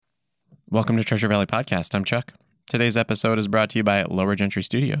Welcome to Treasure Valley Podcast. I'm Chuck. Today's episode is brought to you by Lower Gentry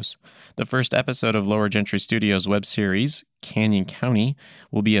Studios. The first episode of Lower Gentry Studios web series, Canyon County,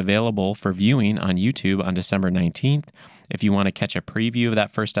 will be available for viewing on YouTube on December 19th. If you want to catch a preview of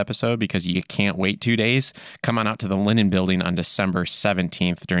that first episode because you can't wait 2 days, come on out to the Linen Building on December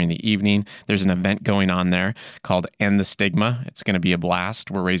 17th during the evening. There's an event going on there called End the Stigma. It's going to be a blast.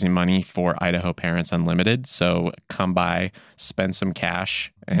 We're raising money for Idaho Parents Unlimited, so come by, spend some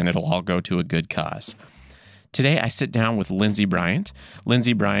cash, and it'll all go to a good cause. Today, I sit down with Lindsay Bryant.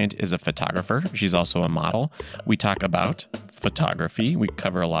 Lindsay Bryant is a photographer. She's also a model. We talk about photography. We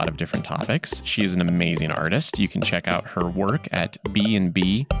cover a lot of different topics. She is an amazing artist. You can check out her work at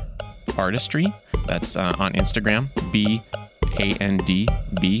B&B Artistry. That's on Instagram, B-A-N-D-B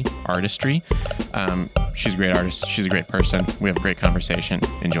Artistry. She's a great artist. She's a great person. We have a great conversation.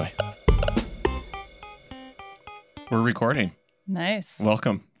 Enjoy. We're recording. Nice.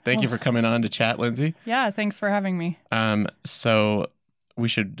 Welcome. Thank you for coming on to chat, Lindsay. Yeah, thanks for having me. So we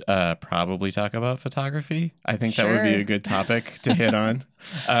should probably talk about photography. I think that would be a good topic to hit on.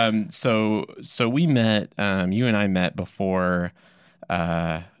 So we met, you and I met before,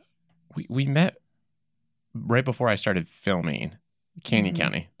 we met right before I started filming Canyon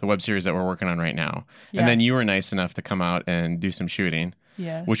County, the web series that we're working on right now. Yeah. And then you were nice enough to come out and do some shooting.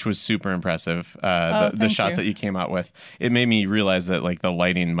 Yeah. Which was super impressive. The shots that you came out with. It made me realize that like the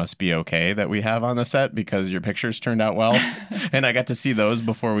lighting must be okay that we have on the set because your pictures turned out well. And I got to see those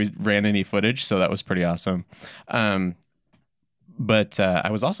before we ran any footage. So that was pretty awesome. But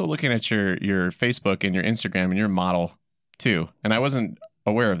I was also looking at your Facebook and your Instagram and your model too. And I wasn't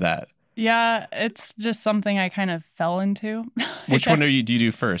aware of that. Yeah, it's just something I kind of fell into. Which one do you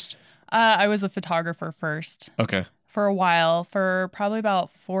do first? I was a photographer first. Okay. For a while, for probably about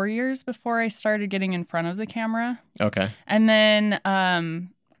 4 years before I started getting in front of the camera. Okay. And then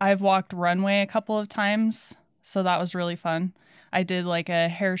I've walked runway a couple of times, so that was really fun. I did like a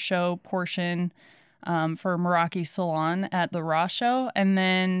hair show portion for Meraki Salon at the Raw show, and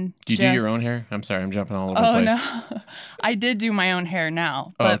then do you do your own hair? I'm sorry, I'm jumping all over the place. Oh, no. I did do my own hair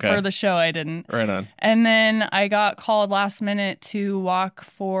now, but for the show I didn't. Right on. And then I got called last minute to walk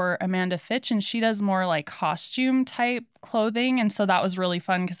for Amanda Fitch, and she does more like costume type clothing, and so that was really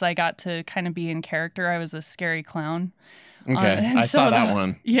fun because I got to kind of be in character. I was a scary clown. Okay, I saw that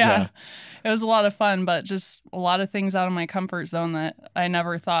one. Yeah. It was a lot of fun, but just a lot of things out of my comfort zone that I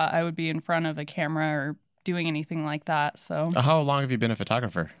never thought I would be in front of a camera or doing anything like that. So, how long have you been a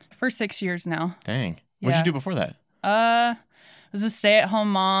photographer? For 6 years now. Dang. What did you do before that? I was a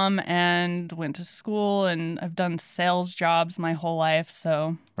stay-at-home mom and went to school, and I've done sales jobs my whole life.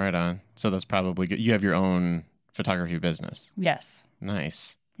 So right on. So that's probably good. You have your own photography business. Yes.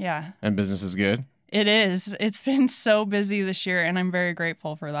 Nice. Yeah. And business is good? It is. It's been so busy this year, and I'm very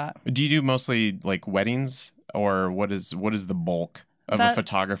grateful for that. Do you do mostly like weddings, or what is the bulk of a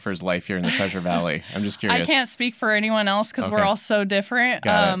photographer's life here in the Treasure Valley? I'm just curious. I can't speak for anyone else because we're all so different.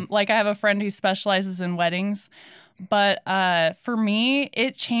 Like I have a friend who specializes in weddings, but for me,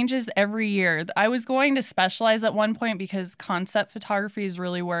 it changes every year. I was going to specialize at one point because concept photography is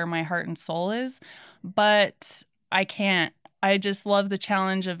really where my heart and soul is, but I can't. I just love the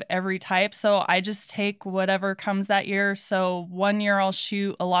challenge of every type. So I just take whatever comes that year. So 1 year I'll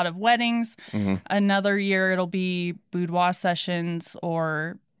shoot a lot of weddings. Mm-hmm. Another year it'll be boudoir sessions,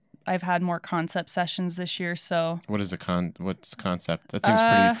 or I've had more concept sessions this year. So what's concept? That seems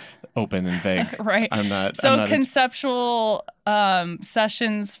pretty open and vague. Right. I'm not conceptual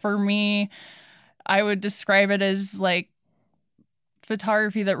sessions for me, I would describe it as like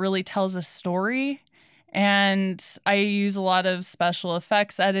photography that really tells a story. And I use a lot of special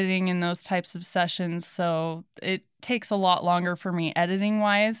effects editing in those types of sessions, so it takes a lot longer for me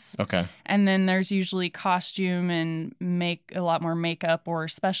editing-wise. Okay. And then there's usually costume and a lot more makeup or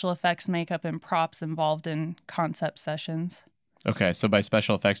special effects makeup and props involved in concept sessions. Okay, so by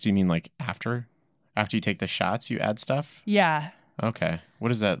special effects, do you mean like after you take the shots, you add stuff? Yeah. Okay. What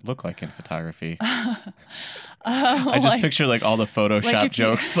does that look like in photography? I just picture like all the Photoshop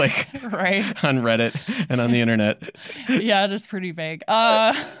jokes like right on Reddit and on the internet. Yeah, it is pretty vague.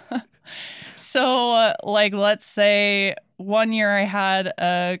 So like let's say 1 year I had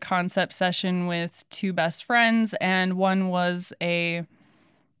a concept session with two best friends, and one was a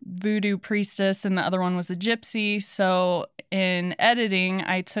voodoo priestess and the other one was a gypsy. So in editing,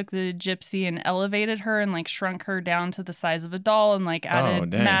 I took the gypsy and elevated her and like shrunk her down to the size of a doll and like added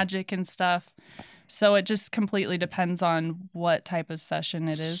magic and stuff. So it just completely depends on what type of session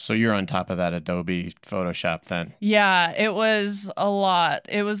it is. So you're on top of that Adobe Photoshop then? Yeah, it was a lot.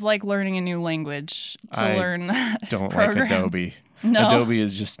 It was like learning a new language to learn that don't program. like Adobe. No. Adobe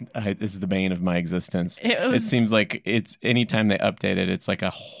is just is the bane of my existence. It seems like it's anytime they update it, it's like a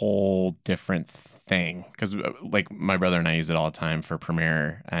whole different thing. Because like my brother and I use it all the time for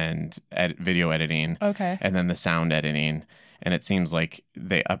Premiere and video editing. Okay. And then the sound editing. And it seems like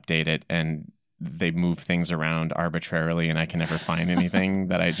they update it and they move things around arbitrarily, and I can never find anything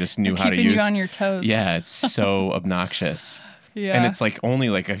that I just knew how to use. Keeping you on your toes. Yeah, it's so obnoxious. Yeah. And it's like only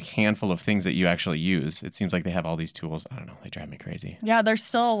like a handful of things that you actually use. It seems like they have all these tools. I don't know. They drive me crazy. Yeah, there's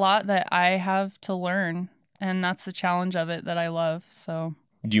still a lot that I have to learn, and that's the challenge of it that I love. So.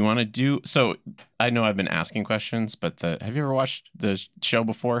 Do you want to do? So I know I've been asking questions, but have you ever watched the show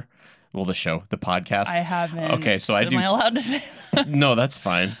before? Well, the podcast. I haven't. Okay, so I do. Am I allowed to say that? No, that's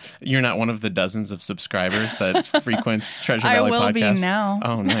fine. You're not one of the dozens of subscribers that frequent Treasure Valley podcast. I will be now.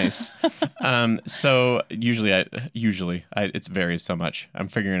 Oh, nice. So usually, it varies so much. I'm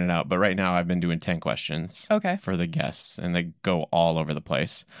figuring it out. But right now, I've been doing 10 questions. Okay. For the guests, and they go all over the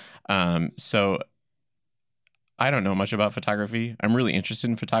place. So I don't know much about photography. I'm really interested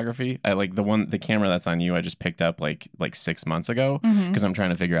in photography. I like the camera that's on you. I just picked up like 6 months ago because I'm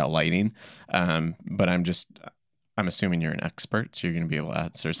trying to figure out lighting. But I'm assuming you're an expert, so you're going to be able to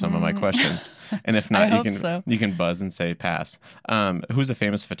answer some of my questions. And if not, you can buzz and say pass. Who's a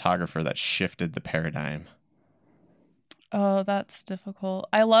famous photographer that shifted the paradigm? Oh, that's difficult.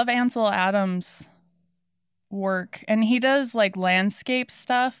 I love Ansel Adams' work, and he does like landscape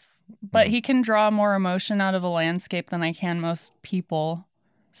stuff. But he can draw more emotion out of a landscape than I can most people.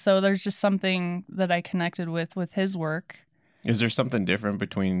 So there's just something that I connected with his work. Is there something different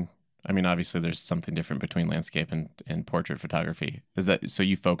between, I mean, obviously there's something different between landscape and portrait photography. Is that, so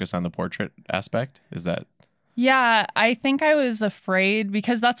you focus on the portrait aspect? Is that? Yeah, I think I was afraid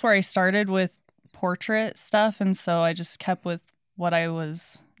because that's where I started with portrait stuff. And so I just kept with what I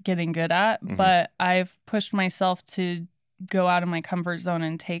was getting good at. Mm-hmm. But I've pushed myself to go out of my comfort zone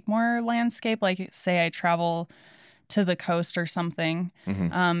and take more landscape. Like say I travel to the coast or something.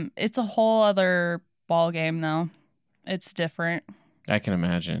 Mm-hmm. It's a whole other ball game though. It's different. I can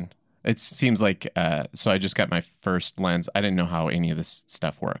imagine. It seems like, so I just got my first lens. I didn't know how any of this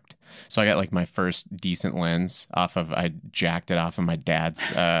stuff worked. So I got like my first decent lens I jacked it off of my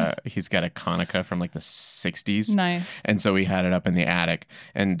dad's, he's got a Konica from like the 60s. Nice. And so we had it up in the attic,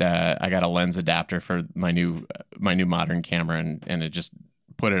 and I got a lens adapter for my new modern camera, and it just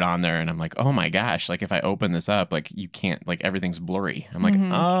put it on there, and I'm like, oh my gosh, like if I open this up, like you can't, like everything's blurry. I'm like,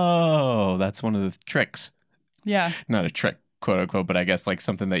 oh, that's one of the tricks. Yeah. Not a trick, quote unquote, but I guess like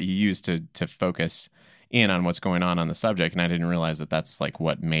something that you use to focus in on what's going on the subject. And I didn't realize that that's like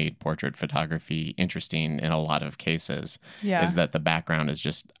what made portrait photography interesting in a lot of cases. Yeah. Is that the background is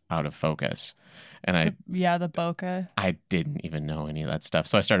just out of focus. And the bokeh. I didn't even know any of that stuff.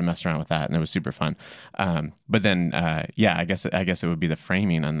 So I started messing around with that, and it was super fun. But then, I guess it would be the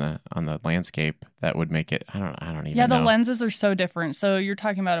framing on the landscape that would make it. I don't even know. Yeah, the lenses are so different. So you're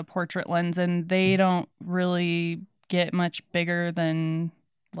talking about a portrait lens, and they don't really get much bigger than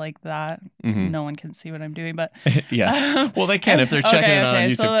like that. Mm-hmm. No one can see what I'm doing, but yeah. Well, they can if they're checking it on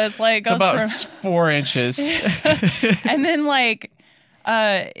YouTube. So it's like goes about 4 inches, and then like.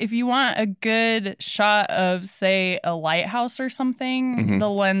 If you want a good shot of, say, a lighthouse or something, the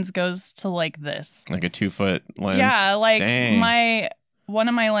lens goes to like this. Like a 2-foot lens? Yeah, like Dang. one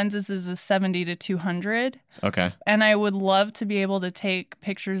of my lenses is a 70 to 200. Okay. And I would love to be able to take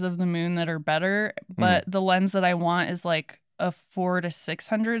pictures of the moon that are better, but the lens that I want is like a 4 to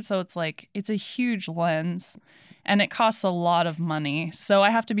 600, so it's a huge lens. And it costs a lot of money. So I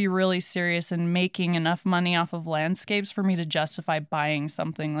have to be really serious in making enough money off of landscapes for me to justify buying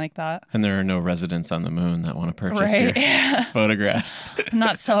something like that. And there are no residents on the moon that want to purchase your photographs. I'm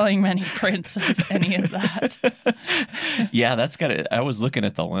not selling many prints of any of that. Yeah, that's got it. I was looking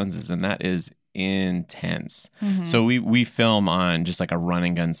at the lenses, and that is intense. Mm-hmm. So we film on just like a run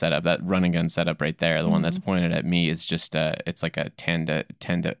and gun setup. That run and gun setup right there, the one that's pointed at me, is just it's like a 10 to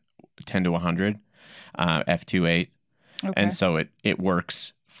 100. F2.8. Okay. And so it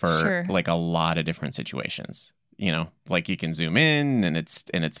works for like a lot of different situations. You know, like you can zoom in and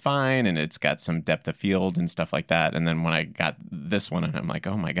it's fine, and it's got some depth of field and stuff like that. And then when I got this one, and I'm like,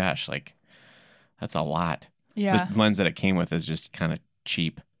 oh my gosh, like that's a lot. Yeah. The lens that it came with is just kind of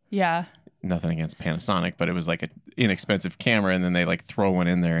cheap. Yeah. Nothing against Panasonic, but it was like an inexpensive camera, and then they like throw one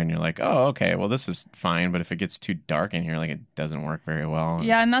in there, and you're like, oh, okay, well, this is fine. But if it gets too dark in here, like it doesn't work very well.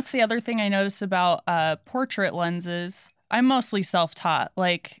 Yeah, and that's the other thing I noticed about portrait lenses. I'm mostly self-taught.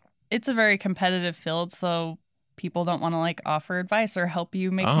 Like, it's a very competitive field, so people don't want to like offer advice or help you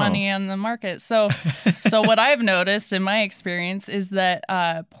make money on the market. So what I've noticed in my experience is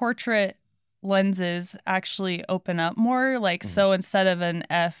that portrait lenses actually open up more. Like, so instead of an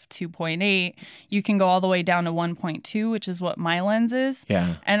f2.8, you can go all the way down to 1.2, which is what my lens is.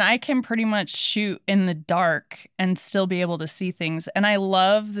 Yeah. And I can pretty much shoot in the dark and still be able to see things. And I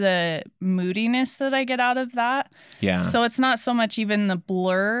love the moodiness that I get out of that. Yeah. So it's not so much even the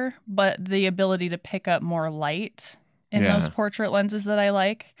blur, but the ability to pick up more light in those portrait lenses that I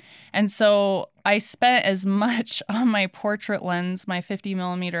like. And so I spent as much on my portrait lens, my 50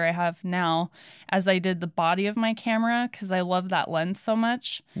 millimeter I have now, as I did the body of my camera because I love that lens so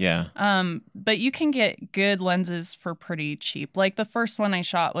much. Yeah. But you can get good lenses for pretty cheap. Like the first one I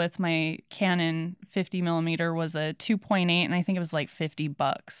shot with my Canon 50 millimeter was a 2.8, and I think it was like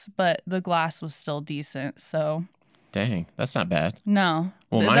 $50, but the glass was still decent. So. Dang, that's not bad. No.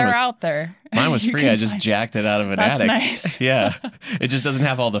 Well, they're out there. Mine was free. I just jacked it out of an attic. Nice. Yeah. It just doesn't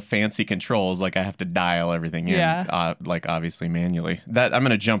have all the fancy controls. Like I have to dial everything in, like obviously manually. That I'm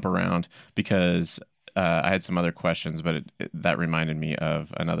going to jump around because I had some other questions, but that reminded me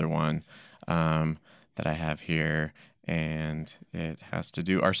of another one that I have here. And it has to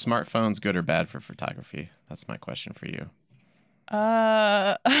do, are smartphones good or bad for photography? That's my question for you.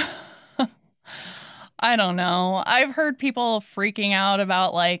 I don't know. I've heard people freaking out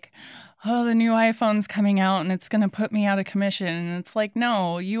about like, oh, the new iPhone's coming out and it's going to put me out of commission. And it's like,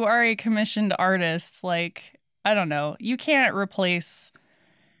 no, you are a commissioned artist. Like, I don't know. You can't replace.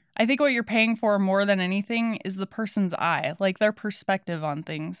 I think what you're paying for more than anything is the person's eye, like their perspective on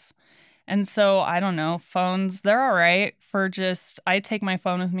things. And so, I don't know, phones, they're all right for just, I take my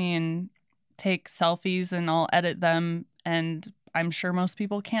phone with me and take selfies and I'll edit them, and I'm sure most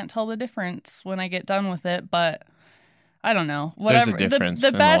people can't tell the difference when I get done with it, but I don't know. Whatever. There's a difference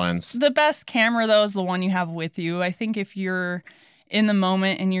in the lens. The best camera, though, is the one you have with you. I think if you're in the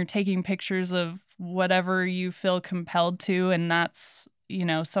moment and you're taking pictures of whatever you feel compelled to, and that's, you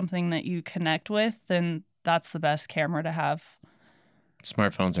know, something that you connect with, then that's the best camera to have.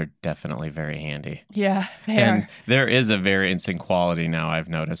 Smartphones are definitely very handy. Yeah, and there is a very instant quality now, I've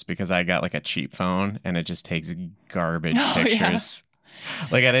noticed, because I got like a cheap phone and it just takes garbage pictures. Yeah.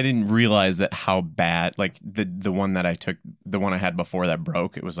 Like I didn't realize that how bad, like the one that I took, the one I had before that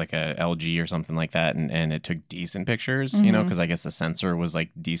broke, it was like a LG or something like that, and it took decent pictures, you know, because I guess the sensor was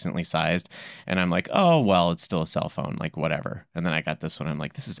like decently sized, and I'm like, oh well, it's still a cell phone, like whatever. And then I got this one, I'm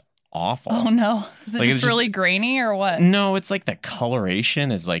like, this is awful. Oh no. Is it like, just really grainy or what? No, it's like the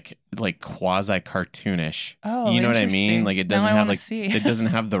coloration is like quasi cartoonish. Oh, you know what I mean? Like it doesn't have like see. It doesn't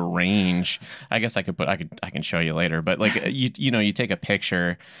have the range. I guess I can show you later, but like you take a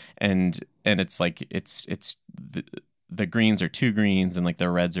picture and it's like it's the greens are too greens and like the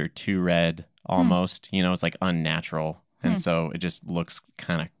reds are too red almost. You know, it's like unnatural. And so it just looks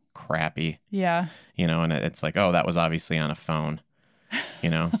kind of crappy. Yeah. You know, and it's like, oh, that was obviously on a phone. You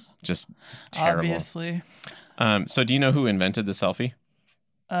know, just terrible. Obviously. So do you know who invented the selfie?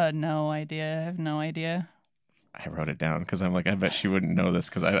 No idea. I have no idea. I wrote it down because I'm like, I bet she wouldn't know this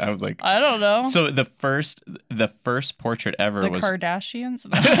because I was like, I don't know. So the first portrait ever was Kardashians.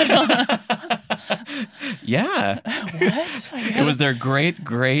 Yeah. What? It was their great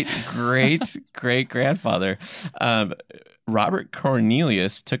grandfather. Robert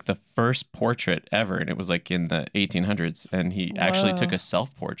Cornelius took the first portrait ever, and it was like in the 1800s, and he actually took a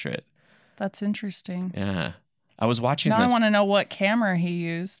self-portrait. That's interesting. Yeah. I was watching now this. I want to know what camera he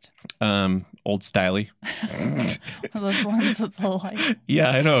used. Old Styly. Those ones with the light.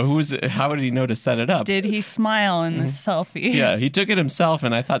 Yeah, I know. How did he know to set it up? Did he smile in this selfie? Yeah, he took it himself,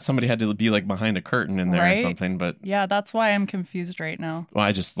 and I thought somebody had to be like behind a curtain in there or something. But yeah, that's why I'm confused right now. Well,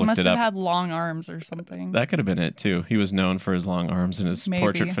 I just looked it up. Must have had long arms or something. That could have been it too. He was known for his long arms and his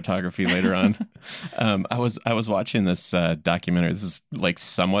portrait photography later on. I was watching this documentary. This is like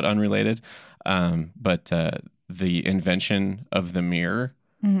somewhat unrelated, but the invention of the mirror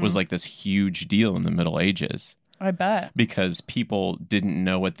was like this huge deal in the Middle Ages. I bet. Because people didn't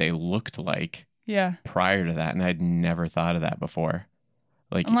know what they looked like prior to that. And I'd never thought of that before.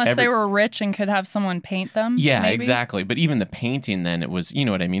 Like unless they were rich and could have someone paint them. Yeah, maybe? Exactly. But even the painting then, it was, you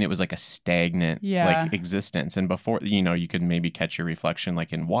know what I mean? It was like a stagnant like existence. And before, you know, you could maybe catch your reflection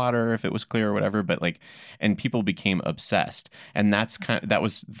like in water if it was clear or whatever. But like, and people became obsessed. And that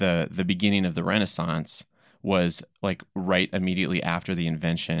was the beginning of the Renaissance. Was like right immediately after the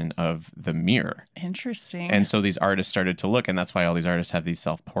invention of the mirror. Interesting. And so these artists started to look, and that's why all these artists have these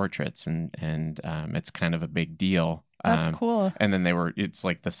self-portraits, and it's kind of a big deal. That's cool. And then it's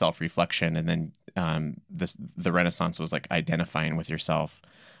like the self-reflection, and then the Renaissance was like identifying with yourself,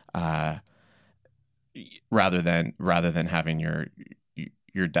 rather than having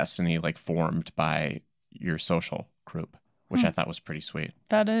your destiny like formed by your social group, which I thought was pretty sweet.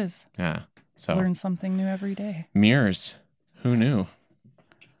 That is. Yeah. So learn something new every day. Mirrors. Who knew?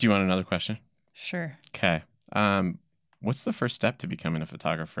 Do you want another question? Sure. Okay. What's the first step to becoming a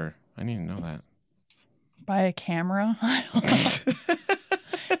photographer? I need to know that. Buy a camera.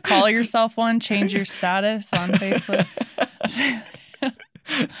 Call yourself one. Change your status on Facebook.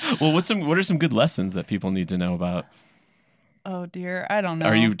 Well, what are some good lessons that people need to know about? Oh dear, I don't know.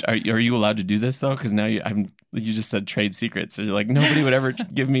 Are you allowed to do this though? Because now you just said trade secrets. So you're like, nobody would ever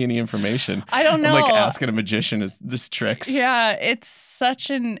give me any information. I don't know. I'm like asking a magician is this tricks. Yeah, it's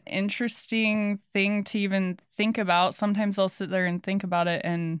such an interesting thing to even think about. Sometimes I'll sit there and think about it,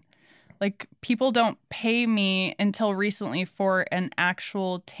 and like people don't pay me until recently for an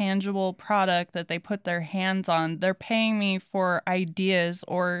actual tangible product that they put their hands on. They're paying me for ideas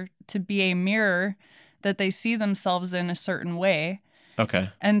or to be a mirror that they see themselves in a certain way. Okay.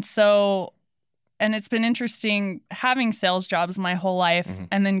 And so, and it's been interesting having sales jobs my whole life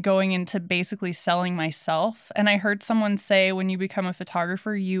and then going into basically selling myself. And I heard someone say, when you become a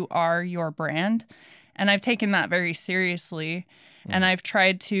photographer, you are your brand. And I've taken that very seriously. And I've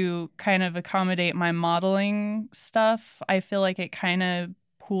tried to kind of accommodate my modeling stuff. I feel like it kind of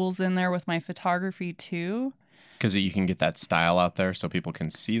pools in there with my photography too. Because you can get that style out there so people can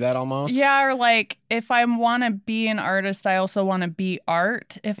see that almost? Yeah, or like if I want to be an artist, I also want to be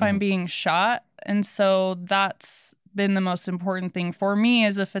art if I'm being shot. And so that's been the most important thing for me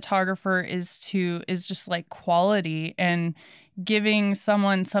as a photographer is just like quality and giving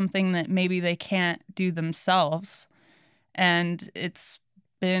someone something that maybe they can't do themselves. And it's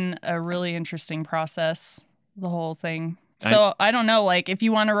been a really interesting process, the whole thing. So I don't know, like if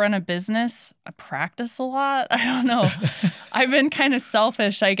you want to run a business, I practice a lot. I don't know. I've been kind of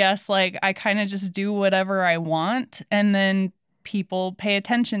selfish, I guess. Like I kind of just do whatever I want and then people pay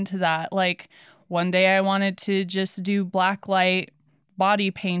attention to that. Like one day I wanted to just do blacklight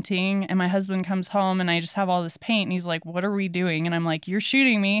body painting and my husband comes home and I just have all this paint and he's like, what are we doing? And I'm like, you're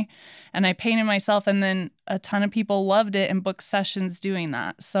shooting me. And I painted myself and then a ton of people loved it and booked sessions doing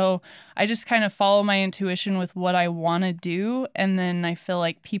that. So I just kind of follow my intuition with what I want to do. And then I feel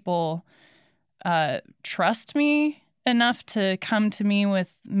like people trust me enough to come to me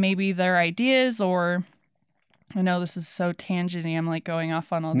with maybe their ideas or... I know this is so tangenty. I'm like going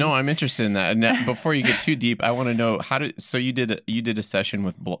off on all. No, I'm interested in that. And before you get too deep, I want to know so you did a session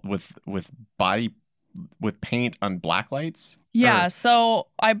with paint on black lights? Yeah, so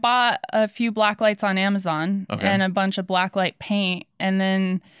I bought a few black lights on Amazon and a bunch of blacklight paint, and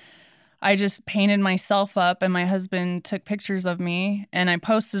then I just painted myself up, and my husband took pictures of me, and I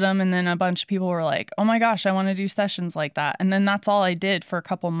posted them, and then a bunch of people were like, oh my gosh, I want to do sessions like that. And then that's all I did for a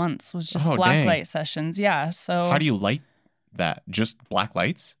couple months was just blacklight sessions. Yeah, so... How do you light that? Just black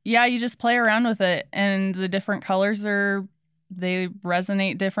lights? Yeah, you just play around with it, and the different colors they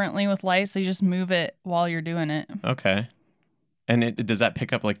resonate differently with light, so you just move it while you're doing it. Okay. And does that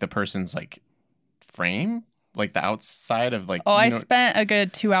pick up like the person's like frame? Like the outside of like... Oh, I spent a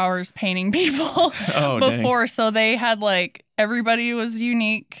good 2 hours painting people before. Dang. So they had like, everybody was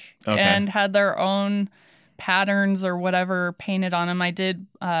unique and had their own patterns or whatever painted on them.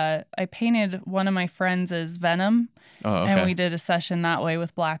 I painted one of my friends as Venom. And we did a session that way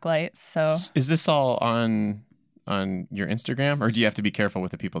with black lights. So is this all on your Instagram, or do you have to be careful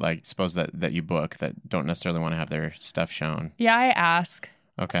with the people that I suppose that you book that don't necessarily want to have their stuff shown? Yeah, I ask.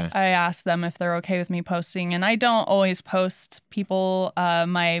 Okay. I ask them if they're okay with me posting, and I don't always post people.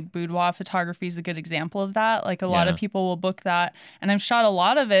 My boudoir photography is a good example of that. Like a lot of people will book that, and I've shot a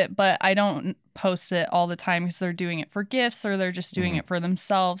lot of it, but I don't post it all the time because they're doing it for gifts or they're just doing it for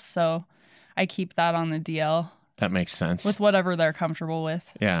themselves. So I keep that on the DL. That makes sense. With whatever they're comfortable with.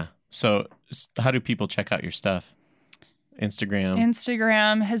 Yeah. So how do people check out your stuff? Instagram?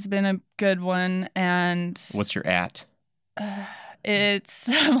 Instagram has been a good one. And what's your @ It's,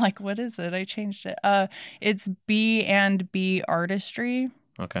 I'm like, what is it? I changed it. It's B&B Artistry.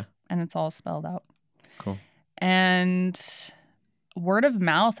 Okay. And it's all spelled out. Cool. And word of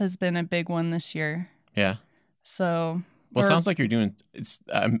mouth has been a big one this year. Yeah. So... Well, it sounds like you're doing...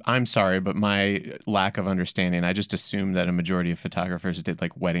 I'm sorry, but my lack of understanding, I just assumed that a majority of photographers did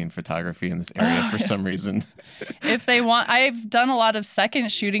like wedding photography in this area for some reason. If they want... I've done a lot of second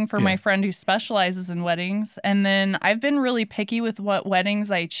shooting for my friend who specializes in weddings. And then I've been really picky with what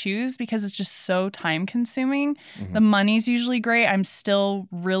weddings I choose because it's just so time consuming. Mm-hmm. The money's usually great. I'm still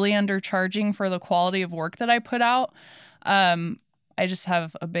really undercharging for the quality of work that I put out. I just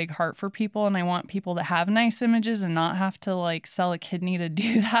have a big heart for people and I want people to have nice images and not have to like sell a kidney to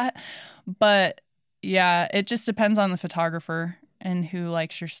do that. But yeah, it just depends on the photographer and who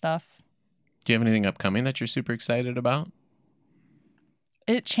likes your stuff. Do you have anything upcoming that you're super excited about?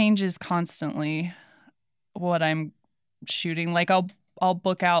 It changes constantly what I'm shooting. Like I'll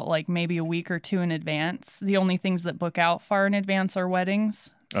book out like maybe a week or two in advance. The only things that book out far in advance are weddings.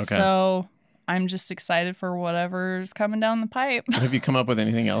 Okay. So I'm just excited for whatever's coming down the pipe. Have you come up with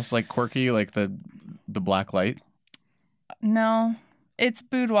anything else like quirky, like the black light? No. It's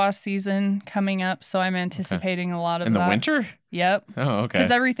boudoir season coming up, so I'm anticipating a lot of that. In the winter? Yep. Oh, okay. Because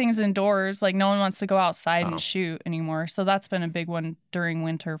everything's indoors. Like, no one wants to go outside and shoot anymore. So that's been a big one during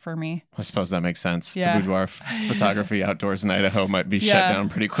winter for me. I suppose that makes sense. Yeah. The boudoir photography outdoors in Idaho might be shut down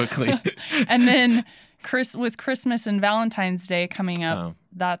pretty quickly. And then with Christmas and Valentine's Day coming up,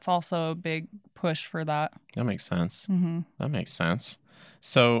 that's also a big push for that. That makes sense. Mm-hmm. That makes sense.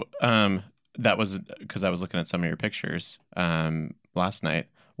 So that was because I was looking at some of your pictures last night.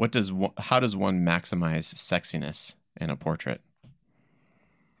 How does one maximize sexiness in a portrait?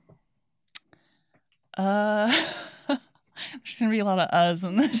 There's gonna be a lot of uhs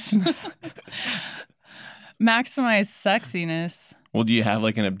in this. Maximize sexiness. Well, do you have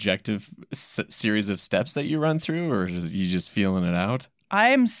like an objective series of steps that you run through, or is you just feeling it out?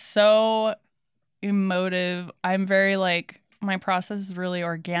 I'm so emotive. I'm very my process is really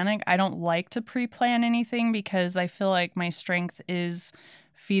organic. I don't like to pre-plan anything because I feel like my strength is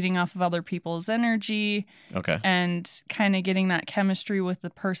feeding off of other people's energy. Okay. And kind of getting that chemistry with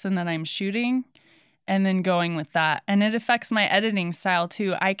the person that I'm shooting and then going with that. And it affects my editing style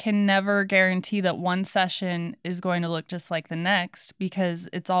too. I can never guarantee that one session is going to look just like the next because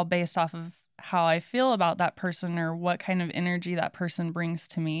it's all based off of how I feel about that person or what kind of energy that person brings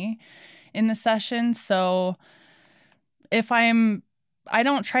to me in the session. So I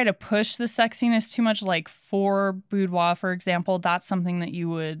don't try to push the sexiness too much. Like for boudoir, for example, that's something that you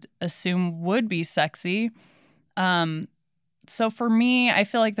would assume would be sexy. So for me, I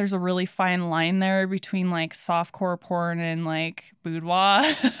feel like there's a really fine line there between like softcore porn and like boudoir.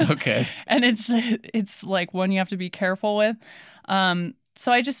 Okay. And it's like one you have to be careful with.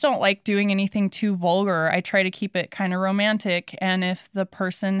 So I just don't like doing anything too vulgar. I try to keep it kind of romantic. And if the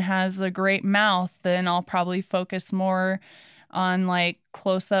person has a great mouth, then I'll probably focus more on like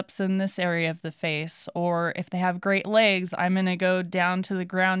close-ups in this area of the face. Or if they have great legs, I'm going to go down to the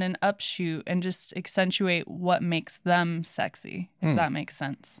ground and upshoot and just accentuate what makes them sexy, if that makes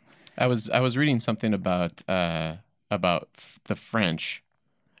sense. I was reading something about the French,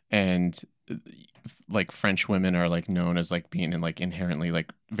 and like French women are like known as like being like inherently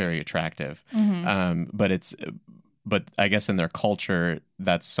like very attractive. Mm-hmm. But I guess in their culture,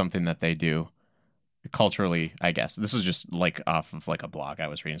 that's something that they do culturally, I guess. This was just like off of like a blog I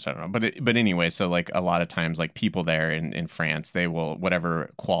was reading, so I don't know. But anyway, so like a lot of times like people there in France, they will,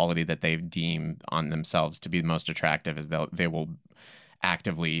 whatever quality that they deem on themselves to be the most attractive is they will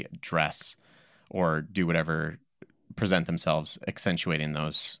actively dress or do whatever, present themselves accentuating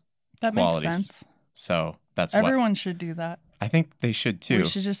those qualities. Makes sense. So that's everyone should do that. I think they should too. We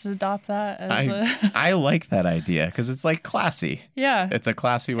should just adopt that as I like that idea because it's like classy. Yeah. It's a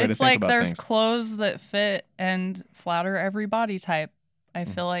classy way to think like about things. It's like there's clothes that fit and flatter every body type. I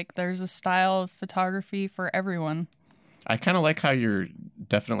feel like there's a style of photography for everyone. I kind of like how you're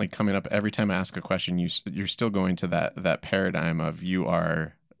definitely coming up every time I ask a question. You're still going to that paradigm of you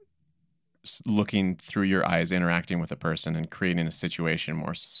are looking through your eyes, interacting with a person and creating a situation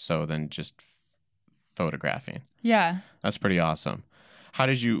more so than just photographing. Yeah. That's pretty awesome. How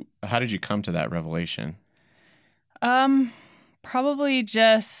did you come to that revelation? Probably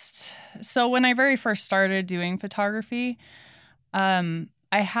just so when I very first started doing photography, I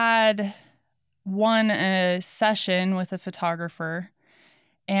had a session with a photographer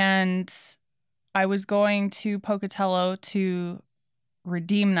and I was going to Pocatello to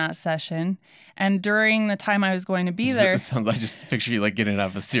redeem that session. And during the time I was going to be there... It sounds like I just picture you like getting out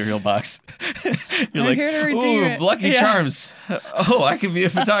of a cereal box. You're I'm like, here to redeem it. Lucky Charms. Oh, I can be a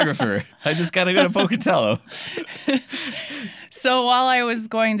photographer. I just got to go to Pocatello. So while I was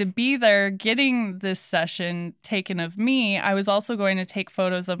going to be there getting this session taken of me, I was also going to take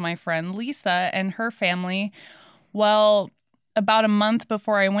photos of my friend Lisa and her family. Well, about a month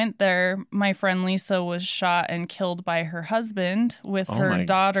before I went there, my friend Lisa was shot and killed by her husband with her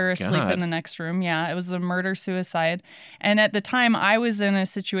daughter asleep in the next room. Yeah, it was a murder-suicide. And at the time, I was in a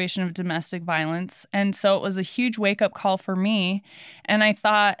situation of domestic violence. And so it was a huge wake-up call for me. And I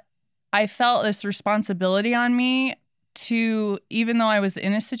felt this responsibility on me to, even though I was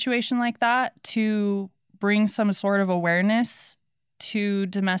in a situation like that, to bring some sort of awareness to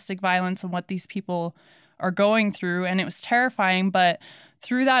domestic violence and what these people are going through. And it was terrifying, but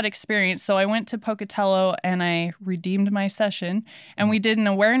through that experience, so I went to Pocatello and I redeemed my session and we did an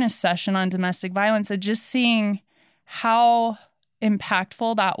awareness session on domestic violence and just seeing how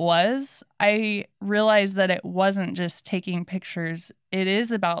impactful that was, I realized that it wasn't just taking pictures. It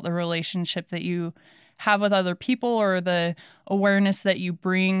is about the relationship that you have with other people or the awareness that you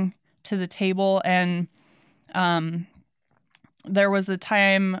bring to the table. And there was a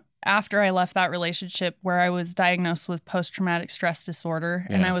time after I left that relationship where I was diagnosed with post-traumatic stress disorder,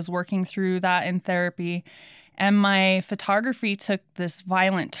 and I was working through that in therapy. And my photography took this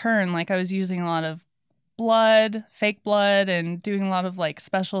violent turn. Like I was using a lot of blood, fake blood, and doing a lot of like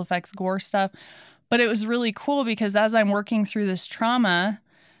special effects gore stuff. But it was really cool because as I'm working through this trauma,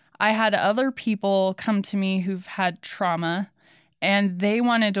 I had other people come to me who've had trauma, and they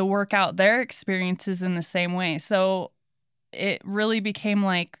wanted to work out their experiences in the same way. So it really became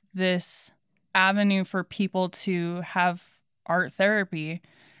like this avenue for people to have art therapy.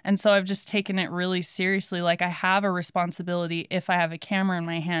 And so I've just taken it really seriously. Like I have a responsibility if I have a camera in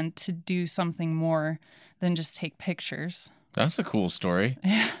my hand to do something more than just take pictures. That's a cool story.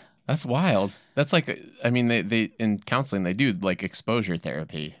 Yeah. That's wild. That's like, I mean, they in counseling, they do like exposure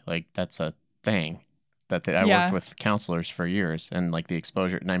therapy. Like that's a thing that I worked with counselors for years, and like the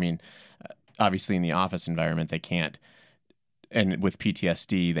exposure. And I mean, obviously in the office environment, they can't, and with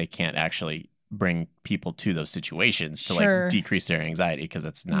PTSD, they can't actually bring people to those situations to like decrease their anxiety because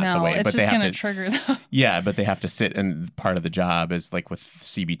that's not the way. It's but just they have to trigger them. Yeah, but they have to sit, and part of the job is like with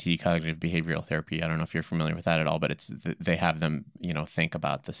CBT, cognitive behavioral therapy. I don't know if you're familiar with that at all, but it's they have them, think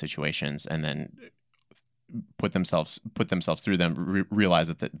about the situations and then put themselves through them, realize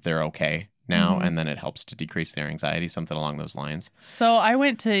that they're okay now, and then it helps to decrease their anxiety, something along those lines. So I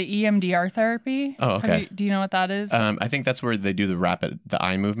went to EMDR therapy. Oh, okay. Do you know what that is? I think that's where they do the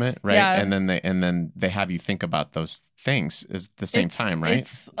eye movement, right? Yeah. And then they have you think about those things at the same time, right?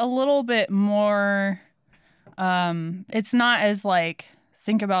 It's a little bit more. It's not as like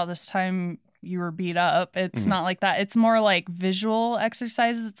think about this time you were beat up. It's not like that. It's more like visual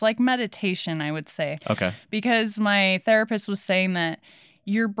exercises. It's like meditation, I would say. Okay. Because my therapist was saying that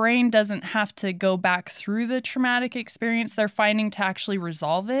your brain doesn't have to go back through the traumatic experience they're finding to actually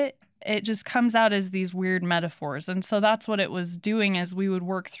resolve it. It just comes out as these weird metaphors. And so that's what it was doing as we would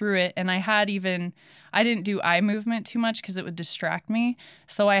work through it. And I didn't do eye movement too much because it would distract me.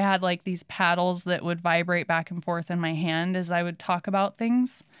 So I had like these paddles that would vibrate back and forth in my hand as I would talk about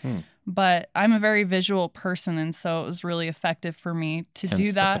things. But I'm a very visual person, and so it was really effective for me to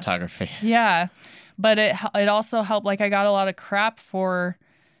do that. The photography. Yeah. But it also helped. Like I got a lot of crap for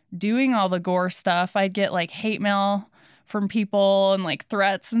doing all the gore stuff. I'd get like hate mail from people and like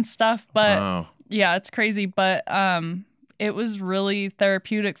threats and stuff. But yeah, it's crazy. But it was really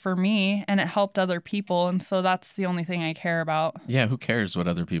therapeutic for me, and it helped other people. And so that's the only thing I care about. Yeah, who cares what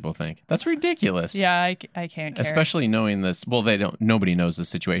other people think? That's ridiculous. Yeah, I can't care. Especially knowing this. Well, nobody knows the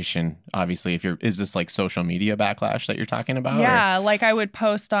situation. Obviously, is this like social media backlash that you're talking about? Yeah, like I would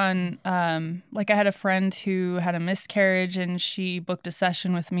post on, like I had a friend who had a miscarriage, and she booked a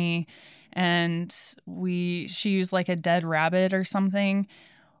session with me, and she used like a dead rabbit or something.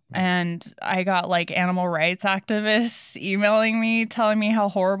 And I got like animal rights activists emailing me, telling me how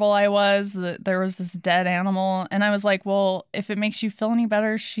horrible I was, that there was this dead animal. And I was like, well, if it makes you feel any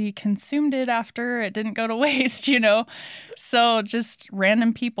better, she consumed it after it didn't go to waste, So just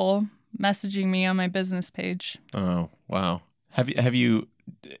random people messaging me on my business page. Oh, wow. Do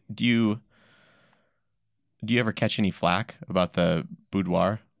you ever catch any flack about the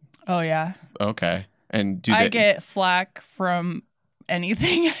boudoir? Oh, yeah. Okay. And I get flack from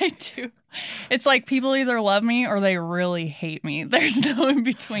anything I do. It's like people either love me or they really hate me. There's no in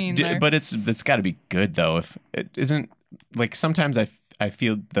between there. But it's got to be good though. If it isn't, like sometimes I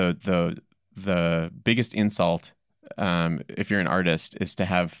feel the biggest insult if you're an artist is to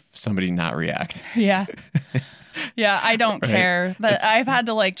have somebody not react. Yeah. Yeah, I don't care. I've had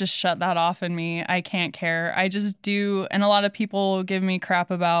to like just shut that off in me. I can't care. I just do. And a lot of people give me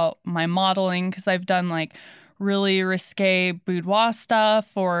crap about my modeling because I've done like really risque boudoir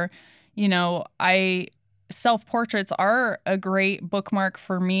stuff, or self-portraits are a great bookmark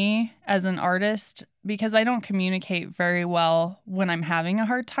for me as an artist because I don't communicate very well when I'm having a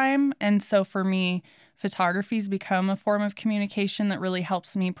hard time. And so for me, photography's become a form of communication that really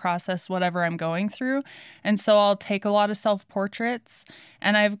helps me process whatever I'm going through. And so I'll take a lot of self-portraits,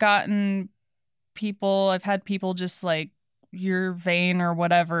 and I've had people just like, you're vain or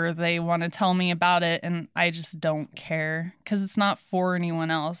whatever, they want to tell me about it, and I just don't care because it's not for anyone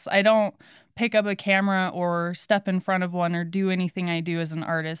else. I don't pick up a camera or step in front of one or do anything I do as an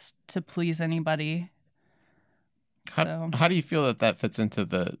artist to please anybody. How do you feel that fits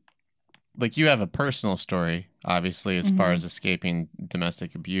into like you have a personal story, obviously, as far as escaping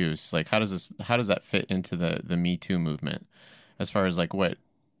domestic abuse. Like how does that fit into the Me Too movement as far as like what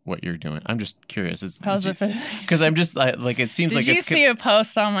you're doing? I'm just curious. How's it fit? Because I'm just like, it seems like it's... Did you see a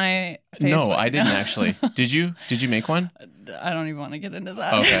post on my Facebook? No, I didn't actually. Did you make one? I don't even want to get into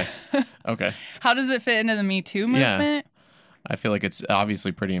that. Okay. Okay. How does it fit into the Me Too movement? Yeah. I feel like it's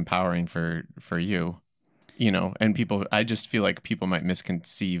obviously pretty empowering for you, you know, and people, I just feel like people might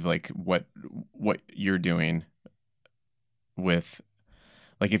misconceive like what you're doing with,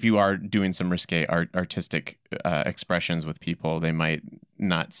 like if you are doing some risque artistic expressions with people, they might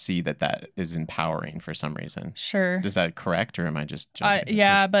not see that is empowering for some reason. Sure. Is that correct, or am I just jumping?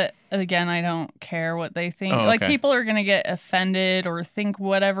 Yeah, but again, I don't care what they think. Oh, like okay. people are going to get offended or think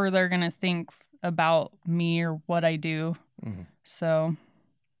whatever they're going to think about me or what I do. Mm-hmm. So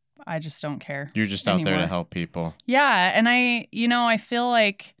I just don't care. You're just anymore. Out there to help people. Yeah. And I feel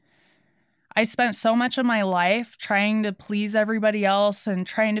like I spent so much of my life trying to please everybody else and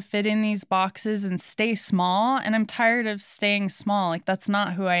trying to fit in these boxes and stay small. And I'm tired of staying small. Like, that's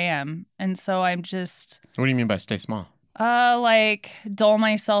not who I am. And so I'm just... What do you mean by stay small? Like dull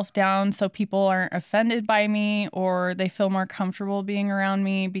myself down so people aren't offended by me or they feel more comfortable being around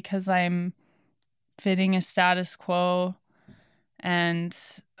me because I'm fitting a status quo. And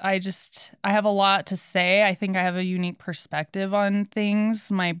I have a lot to say. I think I have a unique perspective on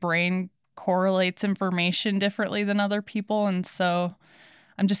things. My brain correlates information differently than other people, and so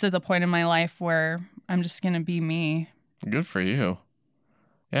I'm just at the point in my life where I'm just gonna be me. Good for you.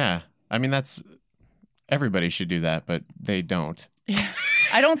 Yeah, I mean, that's, everybody should do that, but they don't.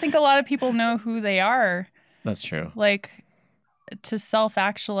 I don't think a lot of people know who they are. That's true. Like, to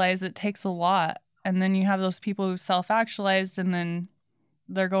self-actualize, it takes a lot, and then you have those people who self-actualized and then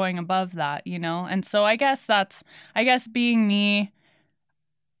they're going above that, you know. And so I guess being me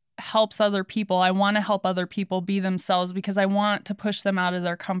helps other people. I want to help other people be themselves because I want to push them out of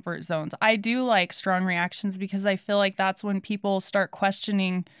their comfort zones. I do like strong reactions because I feel like that's when people start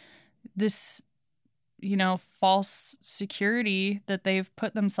questioning this, you know, false security that they've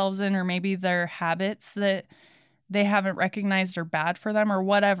put themselves in, or maybe their habits that they haven't recognized are bad for them or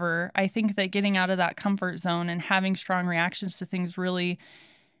whatever. I think that getting out of that comfort zone and having strong reactions to things really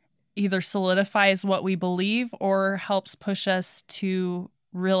either solidifies what we believe or helps push us to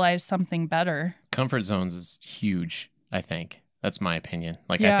realize something better. Comfort zones is huge, I think. That's my opinion.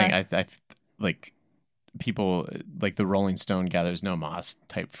 Like, yeah. I think like people, like the Rolling Stone gathers no moss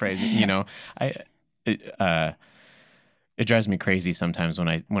type phrase, you know. It drives me crazy sometimes when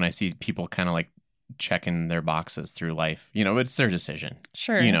I see people kind of like checking their boxes through life. You know, it's their decision.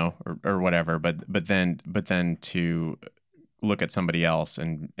 Sure. You know, or whatever, but then to look at somebody else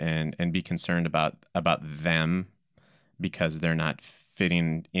and be concerned about them because they're not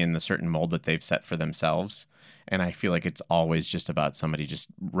fitting in the certain mold that they've set for themselves. And I feel like it's always just about somebody just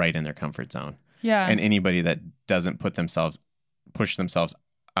right in their comfort zone. Yeah. And anybody that doesn't push themselves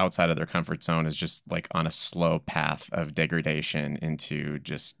outside of their comfort zone is just like on a slow path of degradation into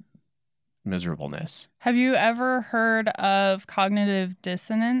just miserableness. Have you ever heard of cognitive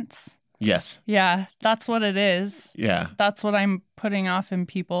dissonance? Yes. Yeah, that's what it is. Yeah. That's what I'm putting off in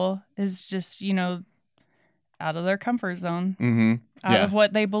people is just, you know, out of their comfort zone. Mm-hmm. Out of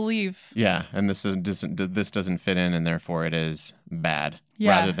what they believe. Yeah, and this doesn't fit in, and therefore it is bad.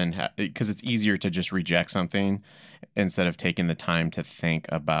 Yeah. Rather than because it's easier to just reject something instead of taking the time to think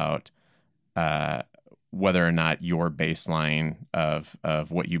about whether or not your baseline of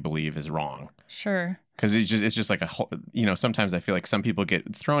what you believe is wrong. Sure. Because it's just like sometimes I feel like some people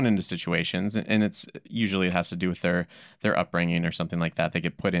get thrown into situations, and it's usually it has to do with their upbringing or something like that. They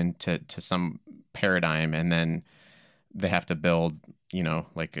get put into some paradigm, and then they have to build, you know,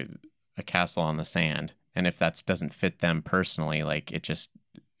 like a castle on the sand. And if that doesn't fit them personally, like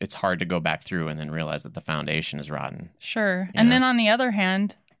it's hard to go back through and then realize that the foundation is rotten. Sure. And then on the other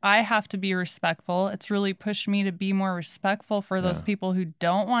hand, I have to be respectful. It's really pushed me to be more respectful for those people who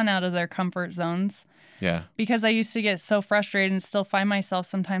don't want out of their comfort zones. Yeah. Because I used to get so frustrated and still find myself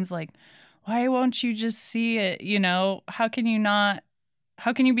sometimes like, why won't you just see it? You know, how can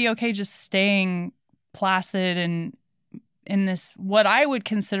you be okay just staying placid and in this, what I would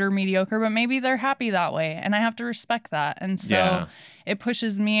consider mediocre, but maybe they're happy that way. And I have to respect that. And so it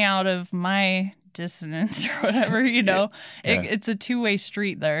pushes me out of my dissonance or whatever, you know. It's a two-way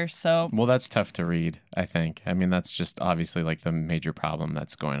street there. So well, that's tough to read, I think. I mean, that's just obviously like the major problem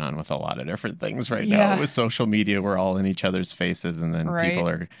that's going on with a lot of different things right now with social media. We're all in each other's faces, and then people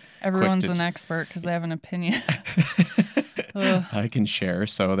are everyone's an expert because they have an opinion. I can share,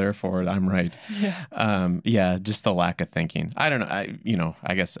 so therefore I'm right. Just the lack of thinking. I don't know.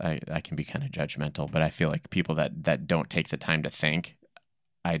 I guess I can be kind of judgmental, but I feel like people that don't take the time to think,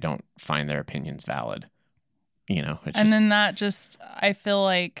 I don't find their opinions valid. And then that just, I feel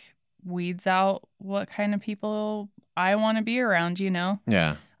like, weeds out what kind of people I want to be around,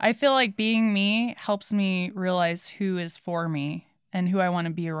 Yeah. I feel like being me helps me realize who is for me and who I want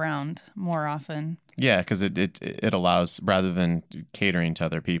to be around more often. Yeah, because it allows, rather than catering to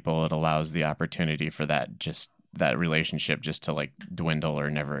other people, it allows the opportunity for that relationship just to like dwindle or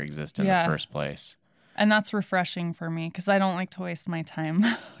never exist in the first place. And that's refreshing for me because I don't like to waste my time.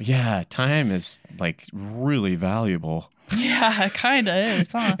 Yeah, time is like really valuable. Yeah, it kind of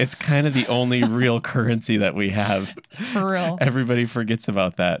is, huh? It's kind of the only real currency that we have. For real. Everybody forgets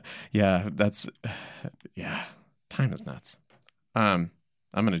about that. Yeah, time is nuts. I'm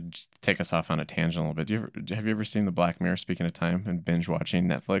going to take us off on a tangent a little bit. Have you ever seen the Black Mirror, speaking of time, and binge watching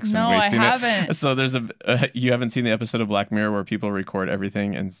Netflix and wasting it? No, I haven't. So there's you haven't seen the episode of Black Mirror where people record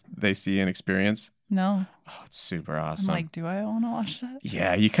everything and they see and experience? No. Oh, it's super awesome. I'm like, do I want to watch that?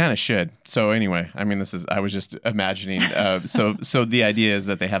 Yeah, you kind of should. So anyway, I mean, I was just imagining. So the idea is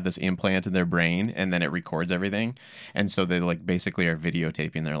that they have this implant in their brain and then it records everything. And so they like basically are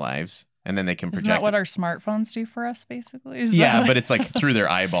videotaping their lives. And then they can project. Isn't that what our smartphones do for us, basically? But it's like through their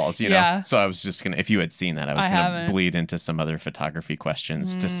eyeballs, Yeah. So I was just going to, if you had seen that, I was going to bleed into some other photography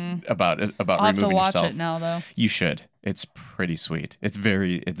questions just about I'll removing yourself. I'll have to watch it now, though. You should. It's pretty sweet. It's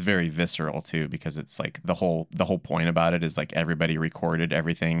very visceral too, because it's like the whole point about it is like everybody recorded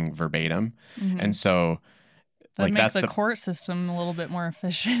everything verbatim, and so. That makes the court system a little bit more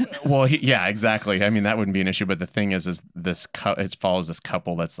efficient. Well, yeah, exactly. I mean, that wouldn't be an issue. But the thing is it follows this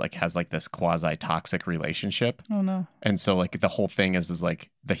couple that's like has like this quasi toxic relationship. Oh no! And so like the whole thing is like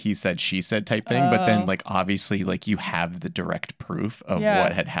the he said she said type thing. But then like obviously like you have the direct proof of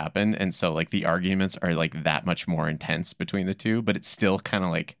what had happened, and so like the arguments are like that much more intense between the two. But it's still kind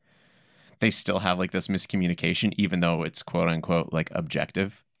of like they still have like this miscommunication, even though it's quote unquote like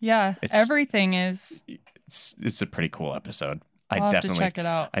objective. Yeah, everything is. It's a pretty cool episode. I'll have to check it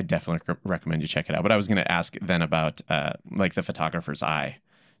out. I definitely recommend you check it out. But I was going to ask then about like the photographer's eye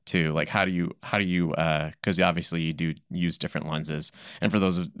too. Like how do you because obviously you do use different lenses. And for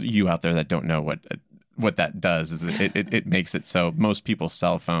those of you out there that don't know what that does is it makes it so most people's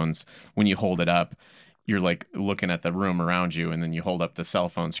cell phones, when you hold it up, you're like looking at the room around you, and then you hold up the cell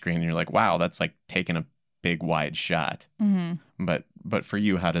phone screen and you're like, wow, that's like taking a big wide shot. Mm-hmm. But for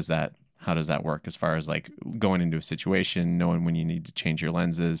you, how does that work as far as like going into a situation, knowing when you need to change your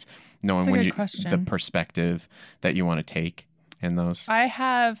lenses, knowing when the perspective that you want to take in those? I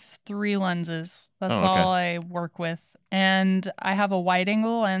have 3 lenses. That's all I work with. And I have a wide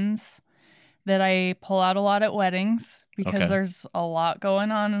angle lens that I pull out a lot at weddings because there's a lot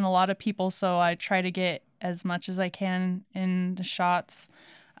going on and a lot of people. So I try to get as much as I can in the shots.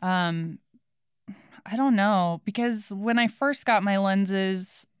 I don't know, because when I first got my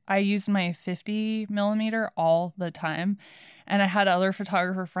lenses, I used my 50 millimeter all the time. And I had other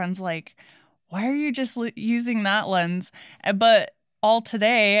photographer friends like, why are you just using that lens? But all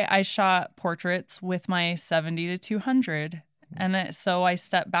today I shot portraits with my 70 to 200. And so I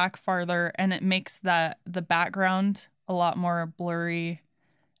step back farther and it makes the background a lot more blurry.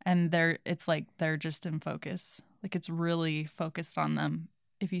 And it's like they're just in focus. Like it's really focused on them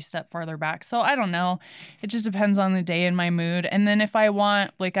if you step farther back. So I don't know. It just depends on the day and my mood. And then if I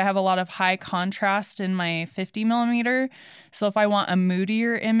want, like I have a lot of high contrast in my 50 millimeter. So if I want a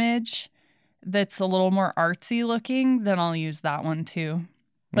moodier image that's a little more artsy looking, then I'll use that one too.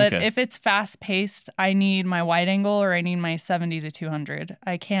 But if it's fast paced, I need my wide angle or I need my 70 to 200.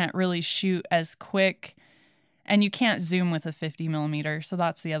 I can't really shoot as quick. And you can't zoom with a 50 millimeter. So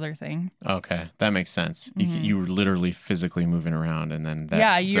that's the other thing. Okay. That makes sense. Mm-hmm. You're literally physically moving around and then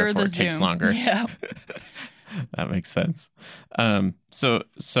therefore it takes longer. Yeah. That makes sense.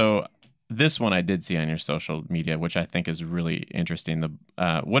 So this one I did see on your social media, which I think is really interesting.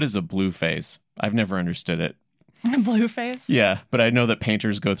 What is a blue phase? I've never understood it. Blue phase? Yeah. But I know that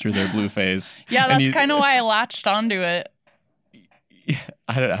painters go through their blue phase. Yeah, that's kind of why I latched onto it.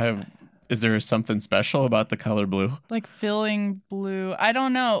 Yeah, is there something special about the color blue? Like feeling blue. I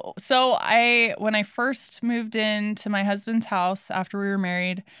don't know. So when I first moved into my husband's house after we were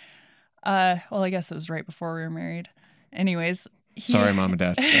married, well, I guess it was right before we were married. Anyways. Sorry, mom and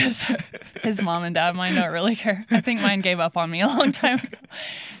dad. His mom and dad might not really care. I think mine gave up on me a long time ago.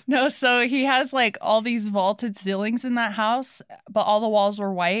 No, so he has like all these vaulted ceilings in that house, but all the walls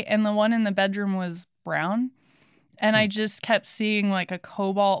were white and the one in the bedroom was brown. And I just kept seeing like a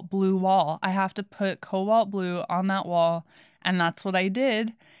cobalt blue wall. I have to put cobalt blue on that wall. And that's what I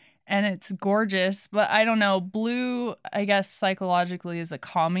did. And it's gorgeous. But I don't know. Blue, I guess psychologically is a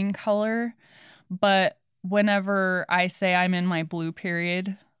calming color. But whenever I say I'm in my blue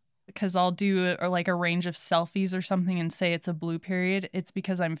period, because I'll do like a range of selfies or something and say it's a blue period, it's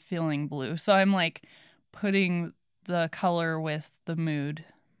because I'm feeling blue. So I'm like putting the color with the mood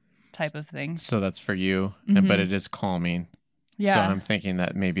type of thing. So that's for you, but it is calming. Yeah. So I'm thinking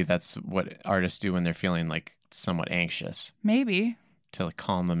that maybe that's what artists do when they're feeling like somewhat anxious. Maybe. To like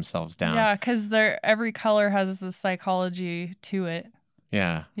calm themselves down. Yeah, because every color has a psychology to it.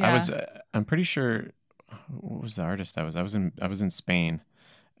 Yeah. I'm pretty sure. What was the artist I was? I was in Spain,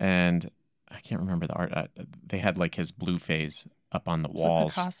 and I can't remember the art. They had like his blue phase up on the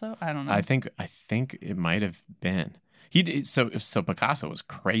walls. Picasso? I don't know. I think it might have been. So Picasso was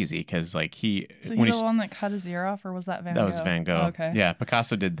crazy because like the one that cut his ear off, or was that Van Gogh? That was Van Gogh. Oh, okay. Yeah,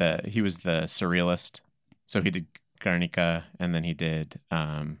 Picasso he was the surrealist. So he did Guernica, and then he did.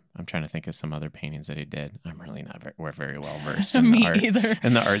 I'm trying to think of some other paintings that he did. I'm really not very well versed in the art either.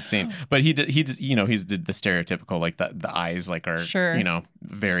 in the art scene. But he did. He's the stereotypical like the eyes like are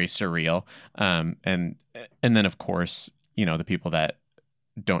very surreal. And then of course the people that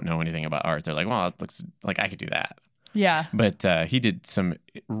don't know anything about art, they're like, well, it looks like I could do that. Yeah. But he did some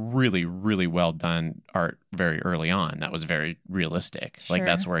really, really well done art very early on. That was very realistic. Sure. Like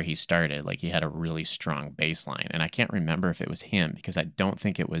that's where he started. Like he had a really strong baseline. And I can't remember if it was him because I don't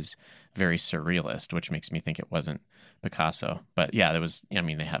think it was very surrealist, which makes me think it wasn't Picasso. But yeah, there was, I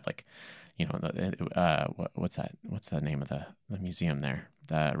mean, they have like, what's the name of the museum there?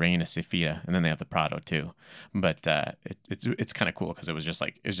 The Reina Sofia, and then they have the Prado too. But it's kind of cool because it was just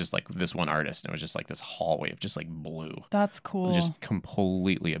like this one artist, and it was just like this hallway of just like blue. That's cool. Just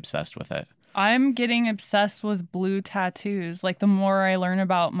completely obsessed with it. I'm getting obsessed with blue tattoos. Like the more I learn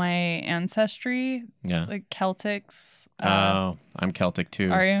about my ancestry, like Celtics. I'm Celtic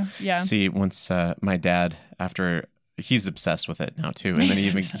too. Are you? Yeah. See, once my dad, after he's obsessed with it now too, and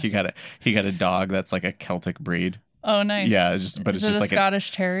then he got a dog that's like a Celtic breed. Oh, nice. Yeah, it's just a like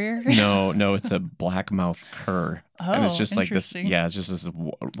Scottish Terrier. No, it's a blackmouth cur. Oh, and it's just like this. interesting. Yeah, it's just this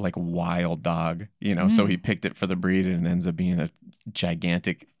like wild dog. So he picked it for the breed, and it ends up being a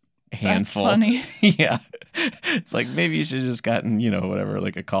gigantic handful. That's funny. Yeah, it's like maybe you should have just gotten whatever,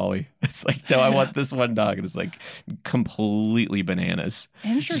 like a collie. It's like no, I want this one dog, and it's like completely bananas.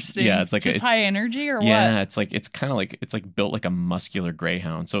 Interesting. It's like just high energy or what? Yeah, it's kind of like it's like built like a muscular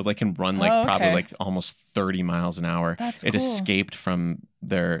greyhound, so it like can run like probably like almost 30 miles an hour. That's it cool. Escaped from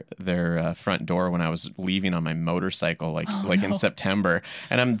their front door when I was leaving on my motorcycle in September,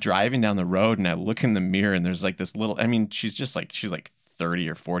 and I'm driving down the road and I look in the mirror and there's like this little. I mean, she's like 30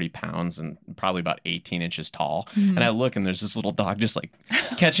 or 40 pounds and probably about 18 inches tall. Mm-hmm. And I look and there's this little dog just like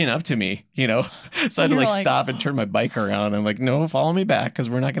catching up to me, So I had to like stop and turn my bike around. I'm like, no, follow me back because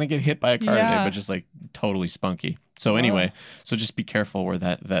we're not going to get hit by a car today, but just like totally spunky. So anyway, so just be careful where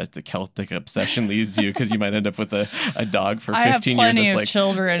that Celtic obsession leaves you because you might end up with a dog for 15 years. I have plenty of like,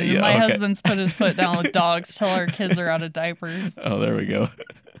 children. Yeah, my husband's put his foot down with dogs till our kids are out of diapers. Oh, there we go.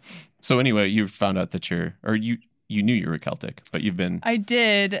 So anyway, you found out that you knew you were Celtic, but you've been... I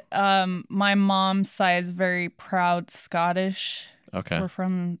did. My mom's side is very proud Scottish. Okay. We're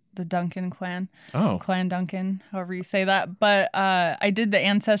from the Duncan clan. Oh. Clan Duncan, however you say that. But I did the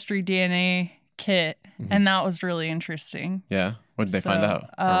Ancestry DNA kit, and that was really interesting. Yeah? What did they find out?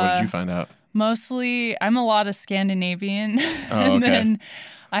 Or what did you find out? Mostly, I'm a lot of Scandinavian. Oh, and okay. then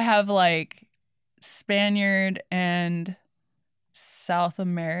I have like Spaniard and South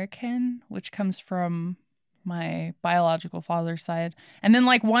American, which comes from my biological father's side, and then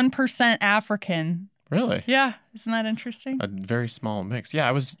like 1% African. Really? Yeah, isn't that interesting? A very small mix.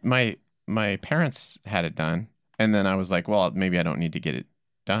 Yeah, my parents had it done, and then I was like, well, maybe I don't need to get it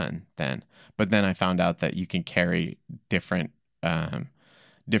done then. But then I found out that you can carry different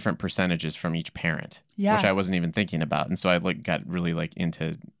percentages from each parent, which I wasn't even thinking about, and so I got really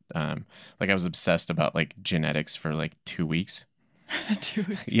into I was obsessed about like genetics for like 2 weeks. 2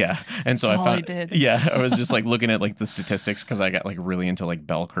 weeks. Yeah. And so That's all I did. Yeah, I was just like looking at like the statistics because I got like really into like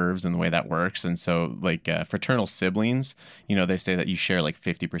bell curves and the way that works. And so like fraternal siblings, they say that you share like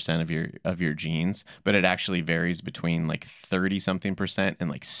 50% of your genes, but it actually varies between like 30 something percent and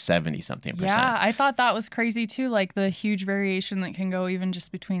like 70 something percent. Yeah, I thought that was crazy too. Like the huge variation that can go even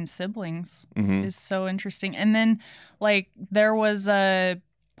just between siblings is so interesting. And then like there was a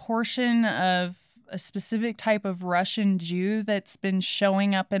portion of a specific type of Russian Jew that's been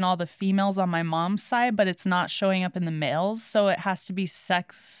showing up in all the females on my mom's side, but it's not showing up in the males. So it has to be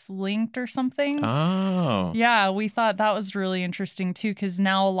sex linked or something. Oh. Yeah, we thought that was really interesting too, because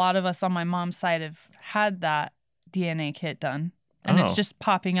now a lot of us on my mom's side have had that DNA kit done. And it's just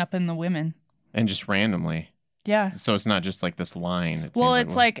popping up in the women. And just randomly. Yeah. So it's not just like this line.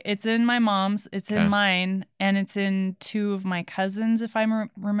 It's like it's in my mom's, it's in mine, and it's in two of my cousins, if I'm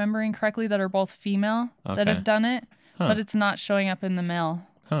remembering correctly, that are both female that have done it. Huh. But it's not showing up in the mail.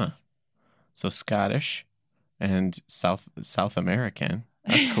 Huh. So Scottish and South American.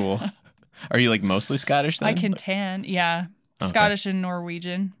 That's cool. Are you like mostly Scottish then? I can tan. Yeah. Okay. Scottish and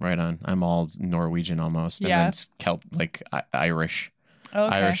Norwegian. Right on. I'm all Norwegian almost. And then like Irish.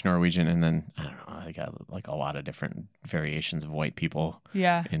 Okay. Irish, Norwegian, and then I don't know. I got like a lot of different variations of white people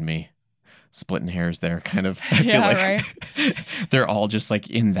in me. Splitting hairs there, kind of. I feel like right. They're all just like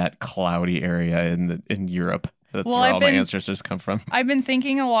in that cloudy area in Europe. That's where all my ancestors come from. I've been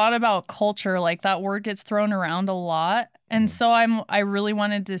thinking a lot about culture. Like that word gets thrown around a lot. And so I really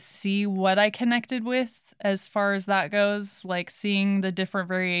wanted to see what I connected with as far as that goes, like seeing the different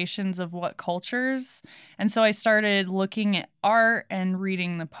variations of what cultures. And so I started looking at art and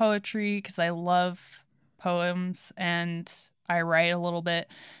reading the poetry because I love poems and I write a little bit.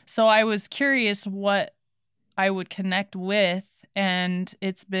 So I was curious what I would connect with, and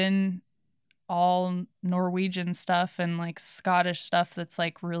it's been all Norwegian stuff and like Scottish stuff that's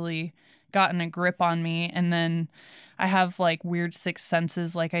like really gotten a grip on me. And then I have like weird sixth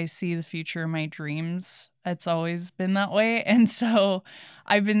senses, like I see the future in my dreams. It's always been that way. And so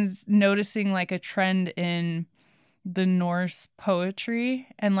I've been noticing like a trend in the Norse poetry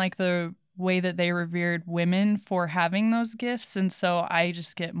and like the way that they revered women for having those gifts. And so I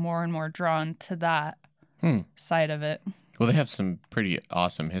just get more and more drawn to that side of it. Well, they have some pretty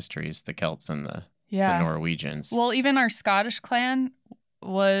awesome histories, the Celts and the Norwegians. Well, even our Scottish clan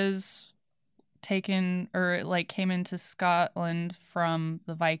was taken or like came into Scotland from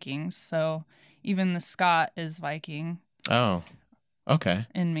the Vikings. So even the Scot is Viking. Oh, okay.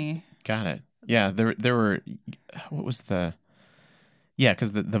 In me. Got it. Yeah, there were, what was the, yeah,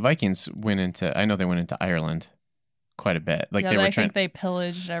 because the Vikings went into, I know they went into Ireland quite a bit. Like I think they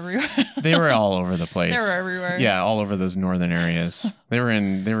pillaged everywhere. They were all over the place. They were everywhere. Yeah, all over those northern areas. They were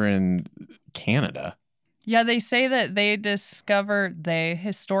in Canada. Yeah, they say that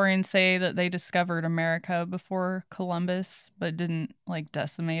historians say that they discovered America before Columbus, but didn't like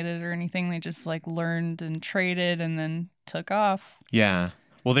decimate it or anything. They just like learned and traded and then took off. Yeah.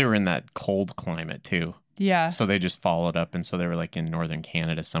 Well, they were in that cold climate too. Yeah. So they just followed up, and so they were like in northern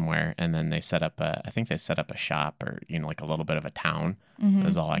Canada somewhere, and then they set up a shop or like a little bit of a town. Mm-hmm. That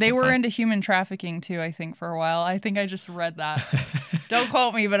was all they were into human trafficking too, I think, for a while. I think I just read that. Don't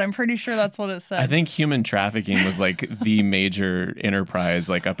quote me, but I'm pretty sure that's what it said. I think human trafficking was like the major enterprise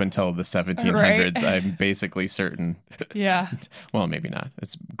like up until the 1700s. Right? I'm basically certain. Yeah. Well, maybe not.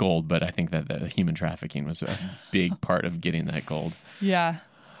 It's gold, but I think that the human trafficking was a big part of getting that gold. Yeah.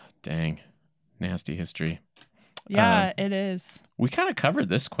 Dang. Nasty history. Yeah, it is. We kind of covered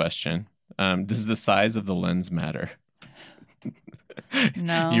this question. Does the size of the lens matter?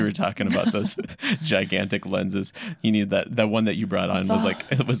 No. You were talking about those gigantic lenses. You need that one that you brought on was like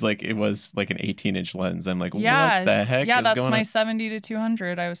an 18-inch lens. I'm like, what the heck? Yeah, that's my 70 to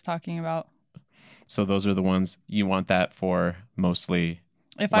 200 I was talking about. So those are the ones you want that for mostly.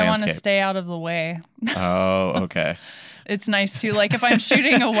 If I want to stay out of the way. Oh, okay. It's nice too. Like if I'm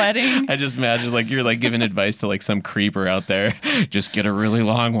shooting a wedding. I just imagine like you're like giving advice to like some creeper out there. Just get a really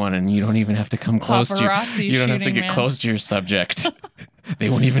long one and you don't even have to come close to you don't have to get close to your subject. They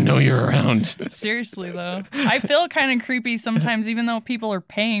won't even know you're around. Seriously though. I feel kind of creepy sometimes even though people are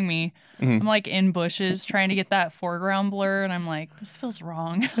paying me. Mm-hmm. I'm like in bushes trying to get that foreground blur and I'm like, this feels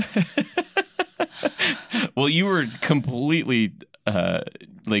wrong. Well, you were completely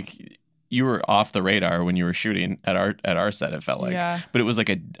you were off the radar when you were shooting at our set. It felt like, but it was like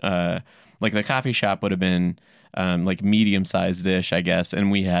like the coffee shop would have been like medium-sized dish, I guess, and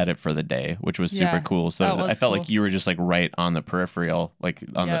we had it for the day, which was super cool. So I felt like you were just like right on the peripheral, like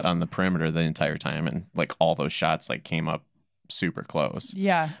on the perimeter the entire time, and like all those shots like came up super close.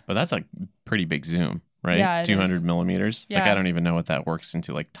 Yeah, but that's a pretty big zoom. Right? Yeah, 200 millimeters. Yeah. Like, I don't even know what that works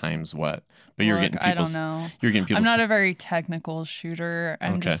into, like, times what. But you're getting people's... I don't know. You're getting people's... I'm not a very technical shooter.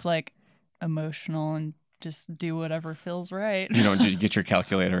 I'm just, like, emotional and just do whatever feels right. You don't get your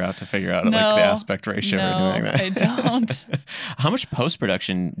calculator out to figure out, like, the aspect ratio or anything like that? I don't. How much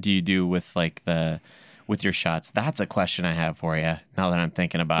post-production do you do with, like, with your shots? That's a question I have for you now that I'm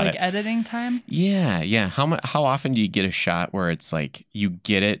thinking about it. Like editing time? Yeah. How often do you get a shot where it's, like, you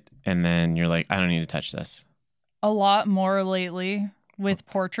get it, and then you're like, I don't need to touch this? A lot more lately with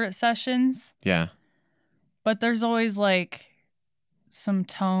portrait sessions. Yeah. But there's always like some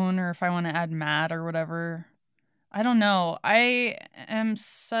tone or if I want to add matte or whatever. I don't know. I am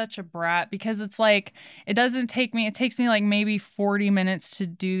such a brat because it's like, it takes me like maybe 40 minutes to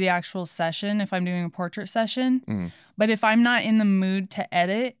do the actual session if I'm doing a portrait session. Mm. But if I'm not in the mood to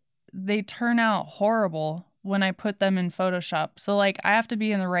edit, they turn out horrible when I put them in Photoshop. So like I have to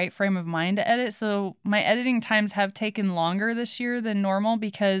be in the right frame of mind to edit. So my editing times have taken longer this year than normal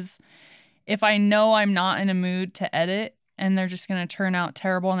because if I know I'm not in a mood to edit and they're just going to turn out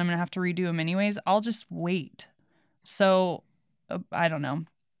terrible and I'm going to have to redo them anyways, I'll just wait. So, I don't know.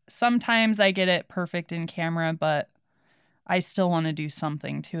 Sometimes I get it perfect in camera, but I still want to do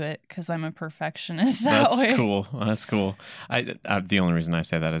something to it because I'm a perfectionist that way. That's cool. That's cool. The only reason I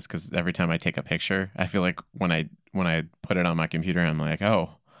say that is because every time I take a picture, I feel like when I put it on my computer, I'm like, oh,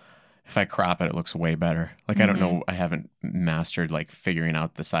 if I crop it, it looks way better. Like, I don't know. I haven't mastered like figuring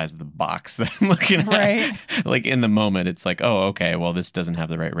out the size of the box that I'm looking at. Right. Like in the moment, it's like, oh, okay, well, this doesn't have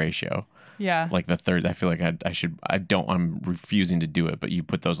the right ratio. Yeah. Like the third, I feel like I'm refusing to do it, but you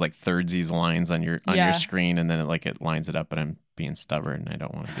put those like thirdsies lines on your screen and then it lines it up, but I'm being stubborn. I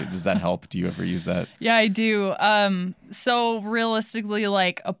don't want to do it. Does that help? Do you ever use that? Yeah, I do. So realistically,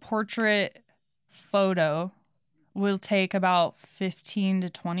 like a portrait photo will take about 15 to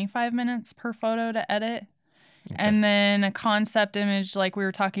 25 minutes per photo to edit. Okay. And then a concept image, like we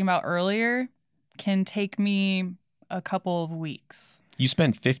were talking about earlier, can take me a couple of weeks. You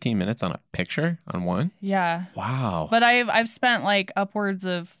spend 15 minutes on a picture on one? Yeah. Wow. But I've spent like upwards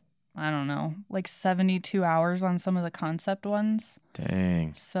of, I don't know, like 72 hours on some of the concept ones.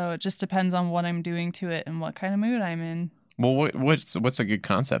 Dang. So it just depends on what I'm doing to it and what kind of mood I'm in. Well, what's a good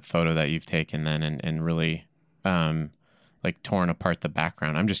concept photo that you've taken then and really like torn apart the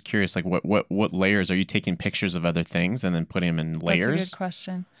background? I'm just curious, like what layers are you taking pictures of other things and then putting them in layers? That's a good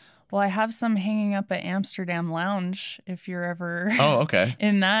question. Well, I have some hanging up at Amsterdam Lounge if you're ever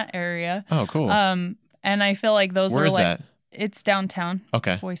in that area. Oh, cool. And I feel like those Where are is like that? It's downtown.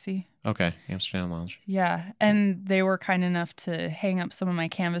 Okay. Boise. Okay. Amsterdam Lounge. Yeah. And they were kind enough to hang up some of my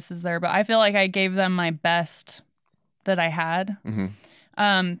canvases there, but I feel like I gave them my best that I had.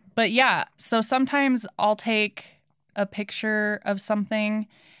 Mm-hmm. But yeah, so sometimes I'll take a picture of something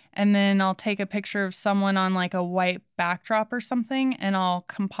and then I'll take a picture of someone on like a white backdrop or something and I'll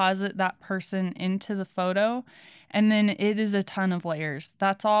composite that person into the photo. And then it is a ton of layers.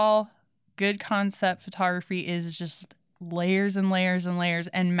 That's all good concept photography is, just layers and layers and layers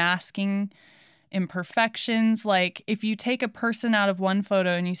and masking imperfections. Like if you take a person out of one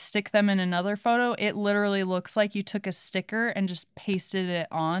photo and you stick them in another photo, it literally looks like you took a sticker and just pasted it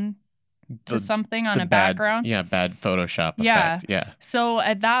on to something on a background. Yeah, bad Photoshop effect. Yeah. So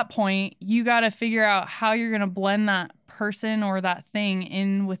at that point, you got to figure out how you're going to blend that person or that thing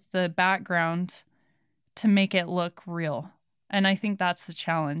in with the background to make it look real. And I think that's the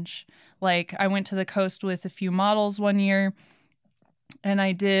challenge. Like I went to the coast with a few models one year and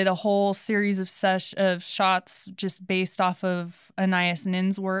I did a whole series of shots just based off of Anais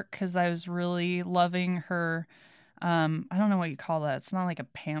Nin's work because I was really loving her. I don't know what you call that. It's not like a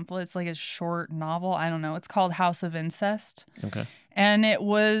pamphlet. It's like a short novel. I don't know. It's called House of Incest. Okay. And it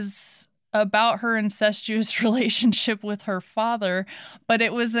was about her incestuous relationship with her father, but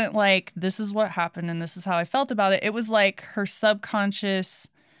it wasn't like, this is what happened and this is how I felt about it. It was like her subconscious,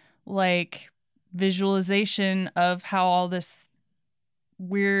 like, visualization of how all this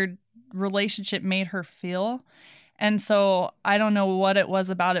weird relationship made her feel. And so I don't know what it was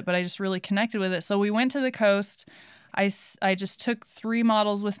about it, but I just really connected with it. So we went to the coast. I just took 3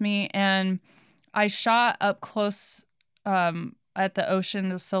 models with me and I shot up close at the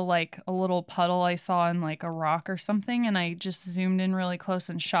ocean. So like a little puddle I saw in like a rock or something. And I just zoomed in really close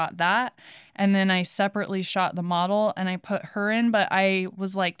and shot that. And then I separately shot the model and I put her in, but I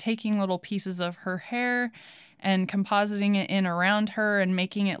was like taking little pieces of her hair and compositing it in around her and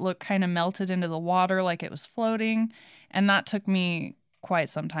making it look kind of melted into the water like it was floating. And that took me quite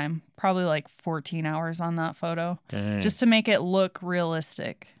some time, probably like 14 hours on that photo. Dang. Just to make it look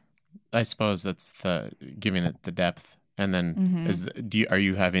realistic. I suppose that's giving it the depth. And then are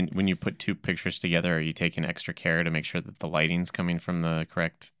you having, when you put 2 pictures together, are you taking extra care to make sure that the lighting's coming from the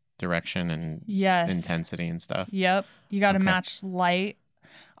correct direction and intensity and stuff? Yep. You got to match light.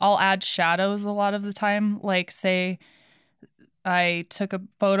 I'll add shadows a lot of the time. Like say I took a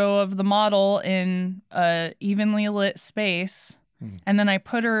photo of the model in a evenly lit space and then I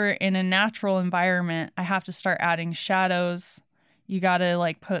put her in a natural environment. I have to start adding shadows. You got to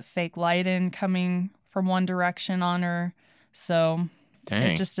like put fake light in coming from one direction on her. So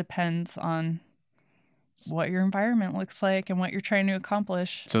It just depends on what your environment looks like and what you're trying to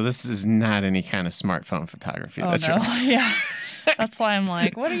accomplish. So this is not any kind of smartphone photography. Oh, that's no. Yeah. That's why I'm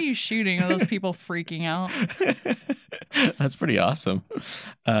like, what are you shooting? Are those people freaking out? That's pretty awesome.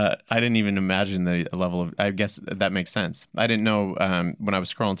 I didn't even imagine the level of, I guess that makes sense. I didn't know when I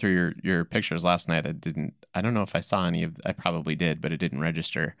was scrolling through your pictures last night, I don't know if I saw any of, I probably did, but it didn't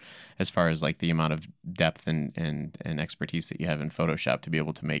register as far as like the amount of depth and expertise that you have in Photoshop to be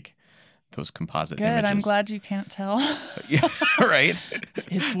able to make those composite good. images. I'm glad you can't tell. Yeah, right.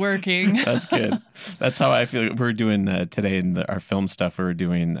 It's working. That's good. That's how I feel. We're doing today in our film stuff. We're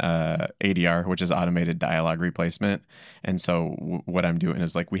doing ADR, which is automated dialogue replacement. And so what I'm doing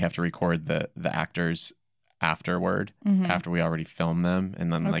is like we have to record the actors afterward, after we already film them,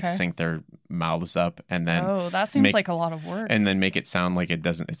 and then like sync their mouths up, and then that seems like a lot of work. And then make it sound like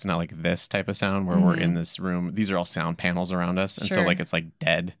it's not like this type of sound where we're in this room. These are all sound panels around us, and so like it's like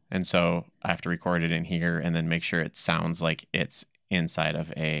dead, and so I have to record it in here and then make sure it sounds like it's inside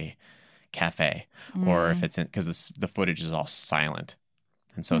of a cafe, or if it's in, because the footage is all silent,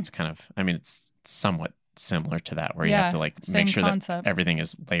 and so it's kind of, I mean, it's somewhat similar to that, where you have to like make sure that everything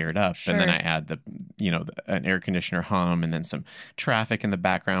is layered up. And then I add an air conditioner hum and then some traffic in the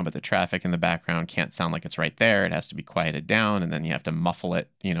background, but the traffic in the background can't sound like it's right there. It has to be quieted down, and then you have to muffle it,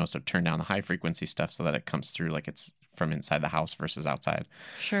 so turn down the high frequency stuff so that it comes through like it's from inside the house versus outside.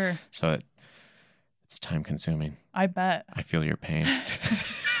 Sure. So it's time consuming. I bet. I feel your pain.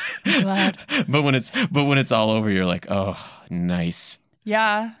 I'm glad. But when it's all over, you're like, oh, nice.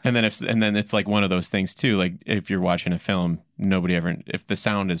 Yeah. And then it's like one of those things too. Like if you're watching a film, if the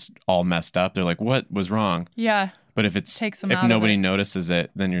sound is all messed up, they're like, what was wrong? Yeah. But if nobody notices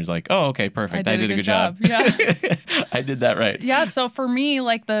it, then you're like, oh, okay, perfect. I did a good job. Yeah. I did that right. Yeah. So for me,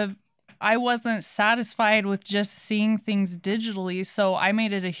 like I wasn't satisfied with just seeing things digitally. So I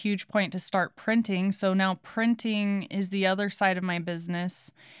made it a huge point to start printing. So now printing is the other side of my business.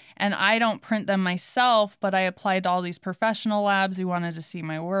 And I don't print them myself, but I applied to all these professional labs who wanted to see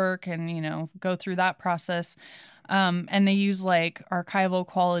my work and, go through that process. And they use like archival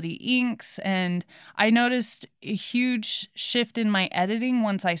quality inks. And I noticed a huge shift in my editing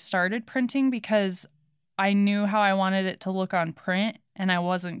once I started printing, because I knew how I wanted it to look on print and I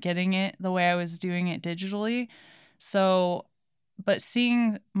wasn't getting it the way I was doing it digitally. So, but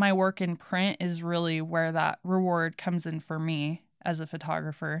seeing my work in print is really where that reward comes in for me as a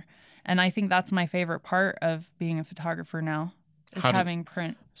photographer. And I think that's my favorite part of being a photographer now, is having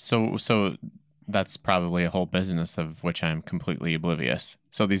print. So that's probably a whole business of which I'm completely oblivious.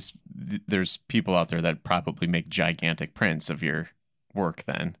 So there's people out there that probably make gigantic prints of your work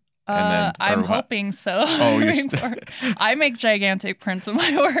then. I'm hoping so. Oh, I make gigantic prints of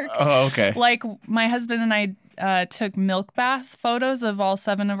my work. Oh, okay. Like my husband and I took milk bath photos of all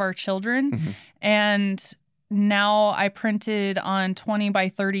 7 of our children. And now I printed on 20 by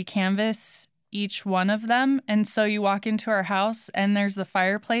 30 canvas, each one of them. And so you walk into our house and there's the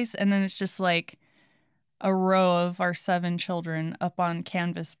fireplace, and then it's just like a row of our 7 children up on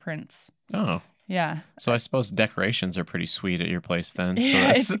canvas prints. Oh. Yeah. So I suppose decorations are pretty sweet at your place then.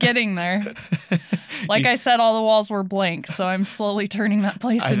 Yeah, it's getting there. Like I said, all the walls were blank, so I'm slowly turning that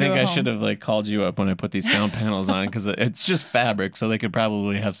place into a home. I think I should have called you up when I put these sound panels on, because it's just fabric, so they could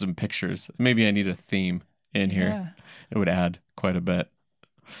probably have some pictures. Maybe I need a theme in here. Yeah. It would add quite a bit.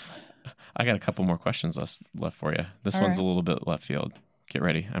 I got a couple more questions left for you. This one's a little bit left field. Get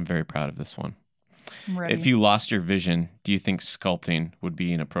ready. I'm very proud of this one. I'm ready. If you lost your vision, do you think sculpting would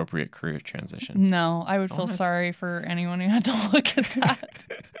be an appropriate career transition? No, I would feel sorry for anyone who had to look at that.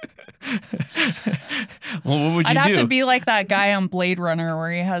 Well, what would you do? I'd have to be like that guy on Blade Runner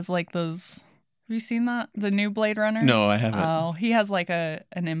where he has like those. Have you seen that? The new Blade Runner? No, I haven't. Oh, he has like an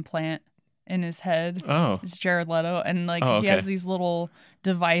implant in his head. Oh. It's Jared Leto. And he has these little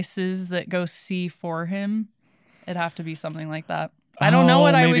devices that go see for him. It'd have to be something like that. I don't know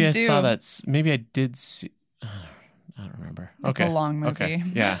what I would do. Maybe I saw that. Maybe I did see. I don't remember. It's a long movie. Okay.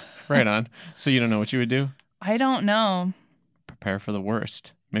 Yeah. Right on. So you don't know what you would do? I don't know. Prepare for the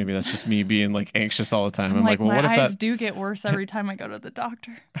worst. Maybe that's just me being anxious all the time. I'm like, well, what if my eyes do get worse every time I go to the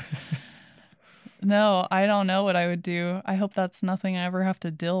doctor. No, I don't know what I would do. I hope that's nothing I ever have to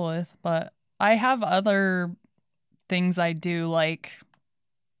deal with. But I have other things I do, like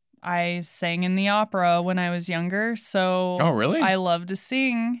I sang in the opera when I was younger, so oh, really? I love to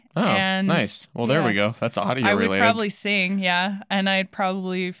sing. Oh, and nice. Well, there we go. That's audio related. I would probably sing, yeah, and I'd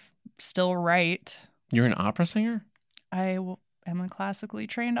probably still write. You're an opera singer? I am a classically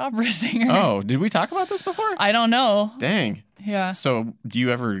trained opera singer. Oh, did we talk about this before? I don't know. Dang. Yeah. So, do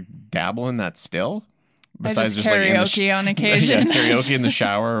you ever dabble in that still? Besides just karaoke on occasion. Yeah, karaoke in the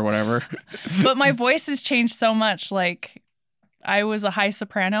shower or whatever. But my voice has changed so much. I was a high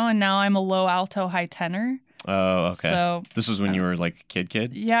soprano and now I'm a low alto, high tenor. Oh, okay. So this was when you were like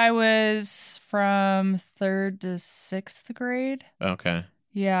kid? Yeah, I was from 3rd to 6th grade. Okay.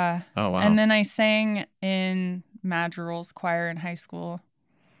 Yeah. Oh, wow. And then I sang in madrigals choir in high school.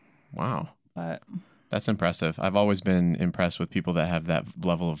 Wow. But that's impressive. I've always been impressed with people that have that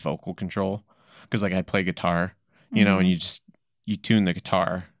level of vocal control. Because like I play guitar, you know, and you tune the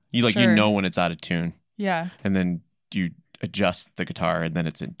guitar. You like, you know when it's out of tune. Yeah. And then you adjust the guitar and then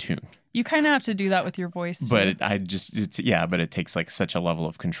it's in tune. You kind of have to do that with your voice too. But but it takes like such a level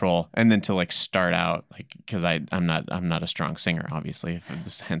of control. And then to like start out, like, because I'm not a strong singer, obviously,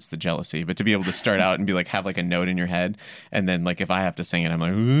 hence the jealousy. But to be able to start out and be like, have like a note in your head, and then like if I have to sing it, I'm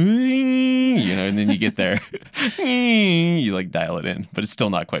like, you know, and then you get there, you like dial it in, but it's still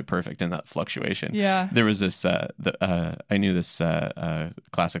not quite perfect in that fluctuation. Yeah. There was this, I knew this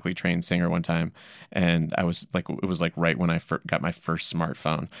classically trained singer one time, and I was like, it was like right when I got my first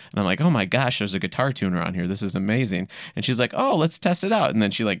smartphone, and I'm like, oh my gosh, there's a guitar tuner on here. This is amazing. And she's like, oh, let's test it out. And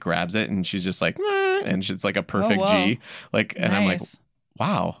then she like grabs it and she's just like, and it's like a perfect G. Like, and I'm like,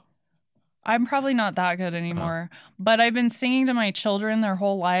 wow. I'm probably not that good anymore, but I've been singing to my children their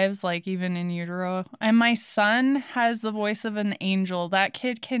whole lives, like even in utero. And my son has the voice of an angel. That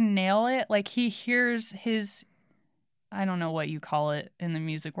kid can nail it. Like he hears his, I don't know what you call it in the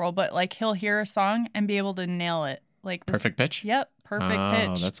music world, but like he'll hear a song and be able to nail it. Like this, perfect pitch? Yep. Perfect pitch.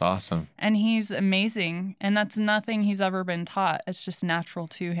 Oh, that's awesome. And he's amazing. And that's nothing he's ever been taught. It's just natural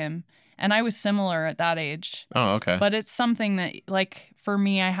to him. And I was similar at that age. Oh, okay. But it's something that, like, for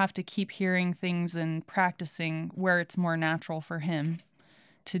me, I have to keep hearing things and practicing where it's more natural for him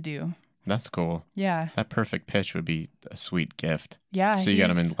to do. That's cool. Yeah. That perfect pitch would be a sweet gift. Yeah. So you got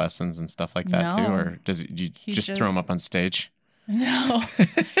him in lessons and stuff like that too? Or do you just throw him up on stage? No,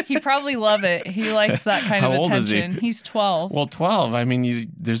 he'd probably love it. He likes that kind of attention. How old is he? He's 12. Well, 12. I mean,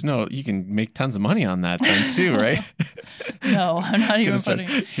 you can make tons of money on that then too, right? No, I'm not even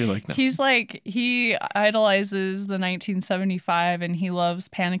funny. You're like, no. He's like, he idolizes the 1975 and he loves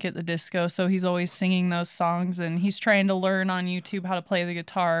Panic at the Disco. So he's always singing those songs and he's trying to learn on YouTube how to play the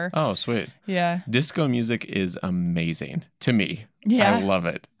guitar. Oh, sweet. Yeah. Disco music is amazing to me. Yeah. I love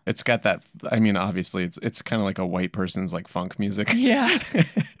it. It's got that, I mean, obviously it's kind of like a white person's like funk music. Yeah.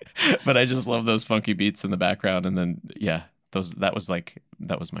 But I just love those funky beats in the background. And then, yeah, that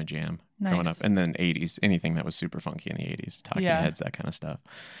was my jam growing up. And then 80s, anything that was super funky in the 80s, Talking Heads, that kind of stuff.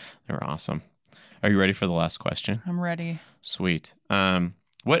 They were awesome. Are you ready for the last question? I'm ready. Sweet.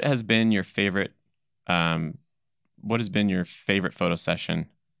 What has been your favorite photo session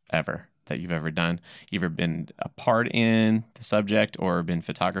ever that you've ever done? You ever been a part in the subject or been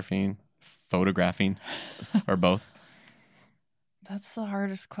photographing, or both? That's the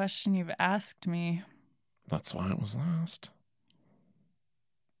hardest question you've asked me. That's why it was last.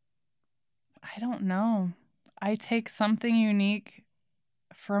 I don't know. I take something unique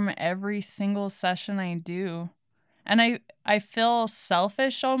from every single session I do. And I feel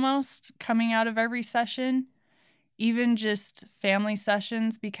selfish almost coming out of every session, even just family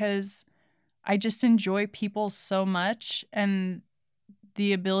sessions, because I just enjoy people so much and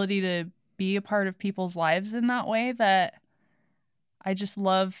the ability to be a part of people's lives in that way that I just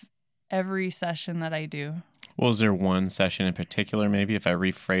love every session that I do. Well, is there one session in particular, maybe if I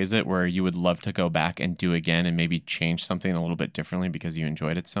rephrase it, where you would love to go back and do again and maybe change something a little bit differently because you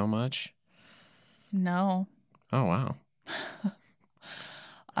enjoyed it so much? No. Oh, wow.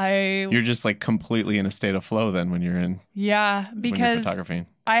 You're just like completely in a state of flow then when you're in. Yeah, because when you're photographing.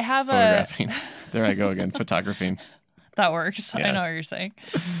 I have photographing. There I go again, photographing. That works. Yeah. I know what you're saying.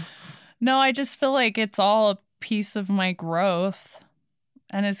 No, I just feel like it's all a piece of my growth.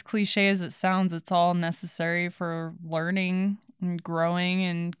 And as cliche as it sounds, it's all necessary for learning and growing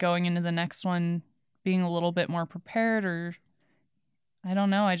and going into the next one being a little bit more prepared, or I don't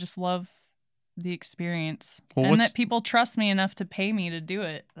know. I just love the experience. Well, and that people trust me enough to pay me to do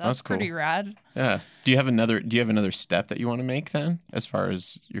it. That's cool. Pretty rad. Yeah. Do you have another step that you want to make then as far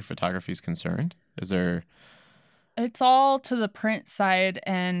as your photography is concerned? Is there... It's all to the print side,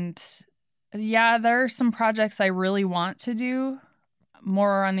 and yeah, there are some projects I really want to do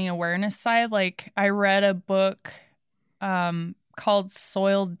more on the awareness side. Like I read a book called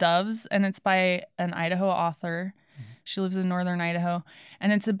Soiled Doves, and it's by an Idaho author. She lives in northern Idaho,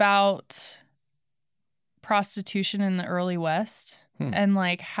 and it's about prostitution in the early West and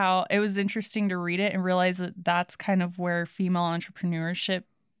like how it was interesting to read it and realize that that's kind of where female entrepreneurship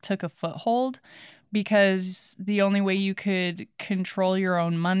took a foothold, because the only way you could control your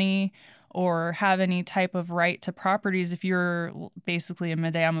own money or have any type of right to properties if you're basically a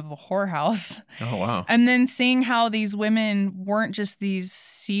madame of a whorehouse. Oh, wow. And then seeing how these women weren't just these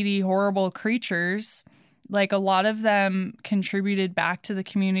seedy, horrible creatures, like a lot of them contributed back to the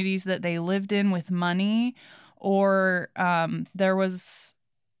communities that they lived in with money, or there was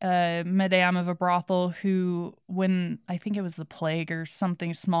a madame of a brothel who, when I think it was the plague or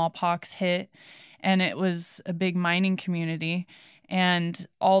something, smallpox hit, and it was a big mining community, and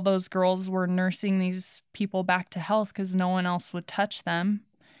all those girls were nursing these people back to health because no one else would touch them.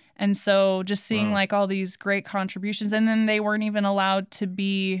 And so just seeing like all these great contributions, and then they weren't even allowed to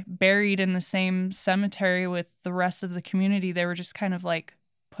be buried in the same cemetery with the rest of the community. They were just kind of like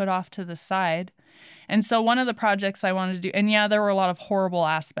put off to the side. And so one of the projects I wanted to do, and yeah, there were a lot of horrible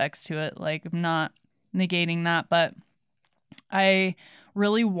aspects to it, like I'm not negating that, but I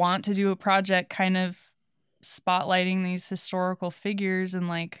really want to do a project kind of spotlighting these historical figures and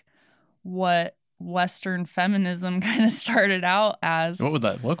like what Western feminism kind of started out as. What would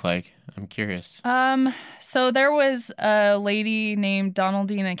that look like? I'm curious. So there was a lady named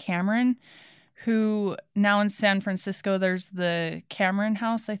Donaldina Cameron who now in San Francisco, there's the Cameron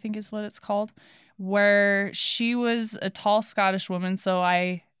House, I think is what it's called, where she was a tall Scottish woman. So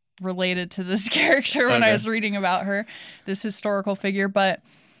I related to this character when I was reading about her, this historical figure. But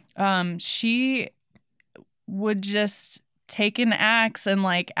she would just take an axe and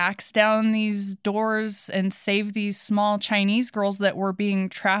like axe down these doors and save these small Chinese girls that were being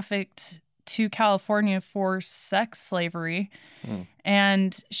trafficked to California for sex slavery.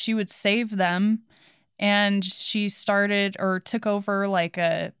 And she would save them. And she started or took over like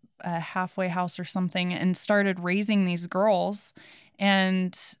a halfway house or something and started raising these girls.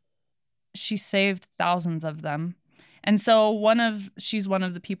 And she saved thousands of them. And so she's one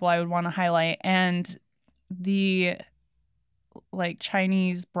of the people I would want to highlight. And the like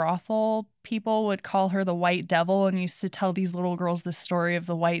Chinese brothel people would call her the White Devil and used to tell these little girls the story of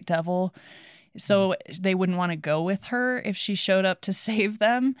the White Devil. So they wouldn't want to go with her if she showed up to save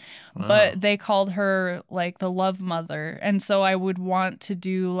them. Wow. But they called her like the Love Mother. And so I would want to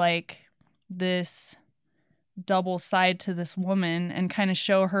do like this double side to this woman and kind of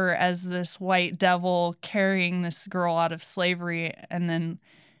show her as this white devil carrying this girl out of slavery, and then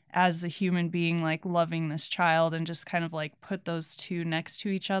as a human being like loving this child, and just kind of like put those two next to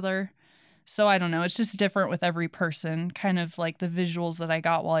each other. So I don't know, it's just different with every person, kind of like the visuals that I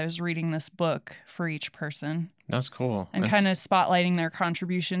got while I was reading this book for each person. That's cool. And kind of spotlighting their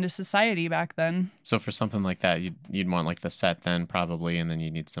contribution to society back then. So for something like that, you'd want like the set then probably, and then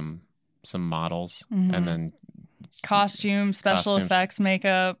you need some models, and then costumes, special effects,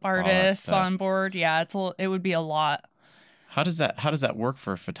 makeup artists on board. Yeah, it would be a lot. How does that work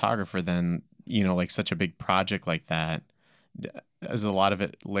for a photographer then? You know, like such a big project like that. Is a lot of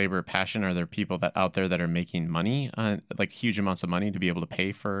it labor, passion? Are there people that out there that are making money, like huge amounts of money to be able to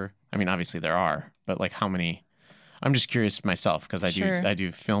pay for? I mean, obviously there are, but like how many? I'm just curious myself because I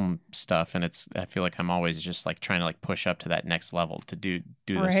do film stuff, and I feel like I'm always just like trying to like push up to that next level to do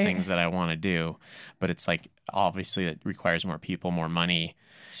those things that I want to do, but it's like obviously it requires more people, more money.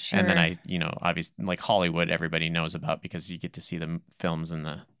 Sure. And then obviously like Hollywood, everybody knows about because you get to see the films in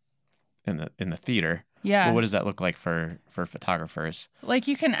the theater. Yeah. But what does that look like for photographers? Like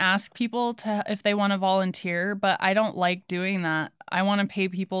you can ask people if they want to volunteer, but I don't like doing that. I want to pay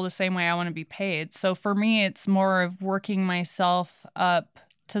people the same way I want to be paid. So for me, it's more of working myself up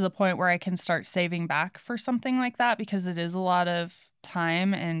to the point where I can start saving back for something like that, because it is a lot of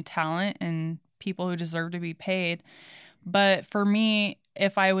time and talent and people who deserve to be paid. But for me,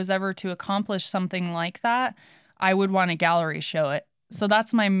 if I was ever to accomplish something like that, I would want a gallery show it. So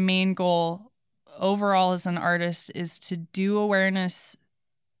that's my main goal overall as an artist, is to do awareness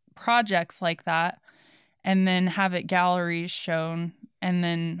projects like that and then have it galleries shown and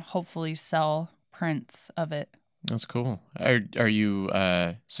then hopefully sell prints of it. That's cool. Are you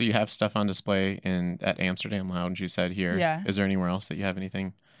so you have stuff on display at Amsterdam Lounge, you said here? Yeah. Is there anywhere else that you have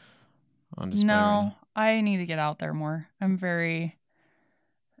anything on display? No, I need to get out there more. I'm very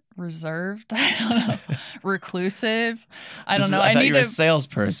reserved. I don't know. Reclusive. I don't know. I thought you were a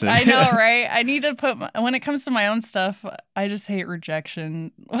salesperson. I know, right? I need to when it comes to my own stuff, I just hate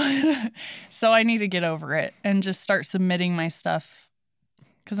rejection. So I need to get over it and just start submitting my stuff.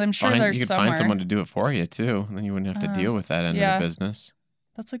 Because I'm sure there's you could somewhere. Find someone to do it for you too. Then you wouldn't have to deal with that end of the business.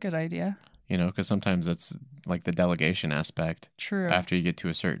 That's a good idea. You know, because sometimes that's like the delegation aspect. True. After you get to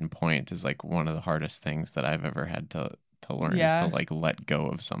a certain point is like one of the hardest things that I've ever had to learn is to like let go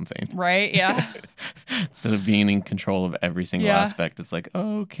of something. Right. Yeah. Instead of being in control of every single aspect, it's like,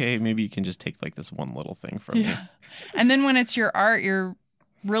 oh, okay, maybe you can just take like this one little thing from me. And then when it's your art, you're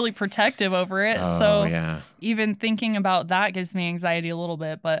really protective over it. Oh, so even thinking about that gives me anxiety a little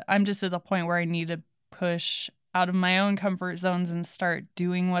bit, but I'm just at the point where I need to push out of my own comfort zones and start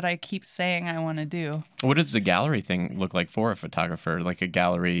doing what I keep saying I want to do. What does the gallery thing look like for a photographer? Like a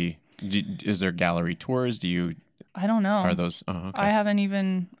gallery, is there gallery tours? I don't know. Are those, okay.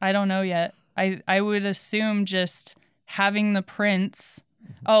 I don't know yet. I would assume just having the prints.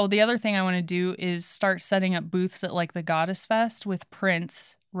 Oh, the other thing I want to do is start setting up booths at like the Goddess Fest with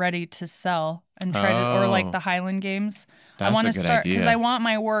prints ready to sell and try to, or like the Highland Games. That's I want a to good start idea. because I want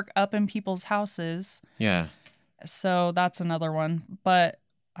my work up in people's houses. Yeah. So that's another one. But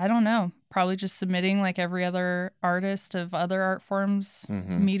I don't know. Probably just submitting like every other artist of other art forms,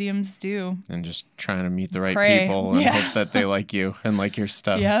 mediums do. And just trying to meet the right Pray. people and hope that they like you and like your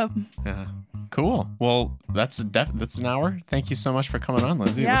stuff. Yep. Yeah. Cool. Well, that's an hour. Thank you so much for coming on,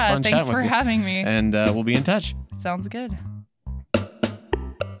 Lindsay. Yeah, it was fun thanks chatting with for you. having me. And we'll be in touch. Sounds good.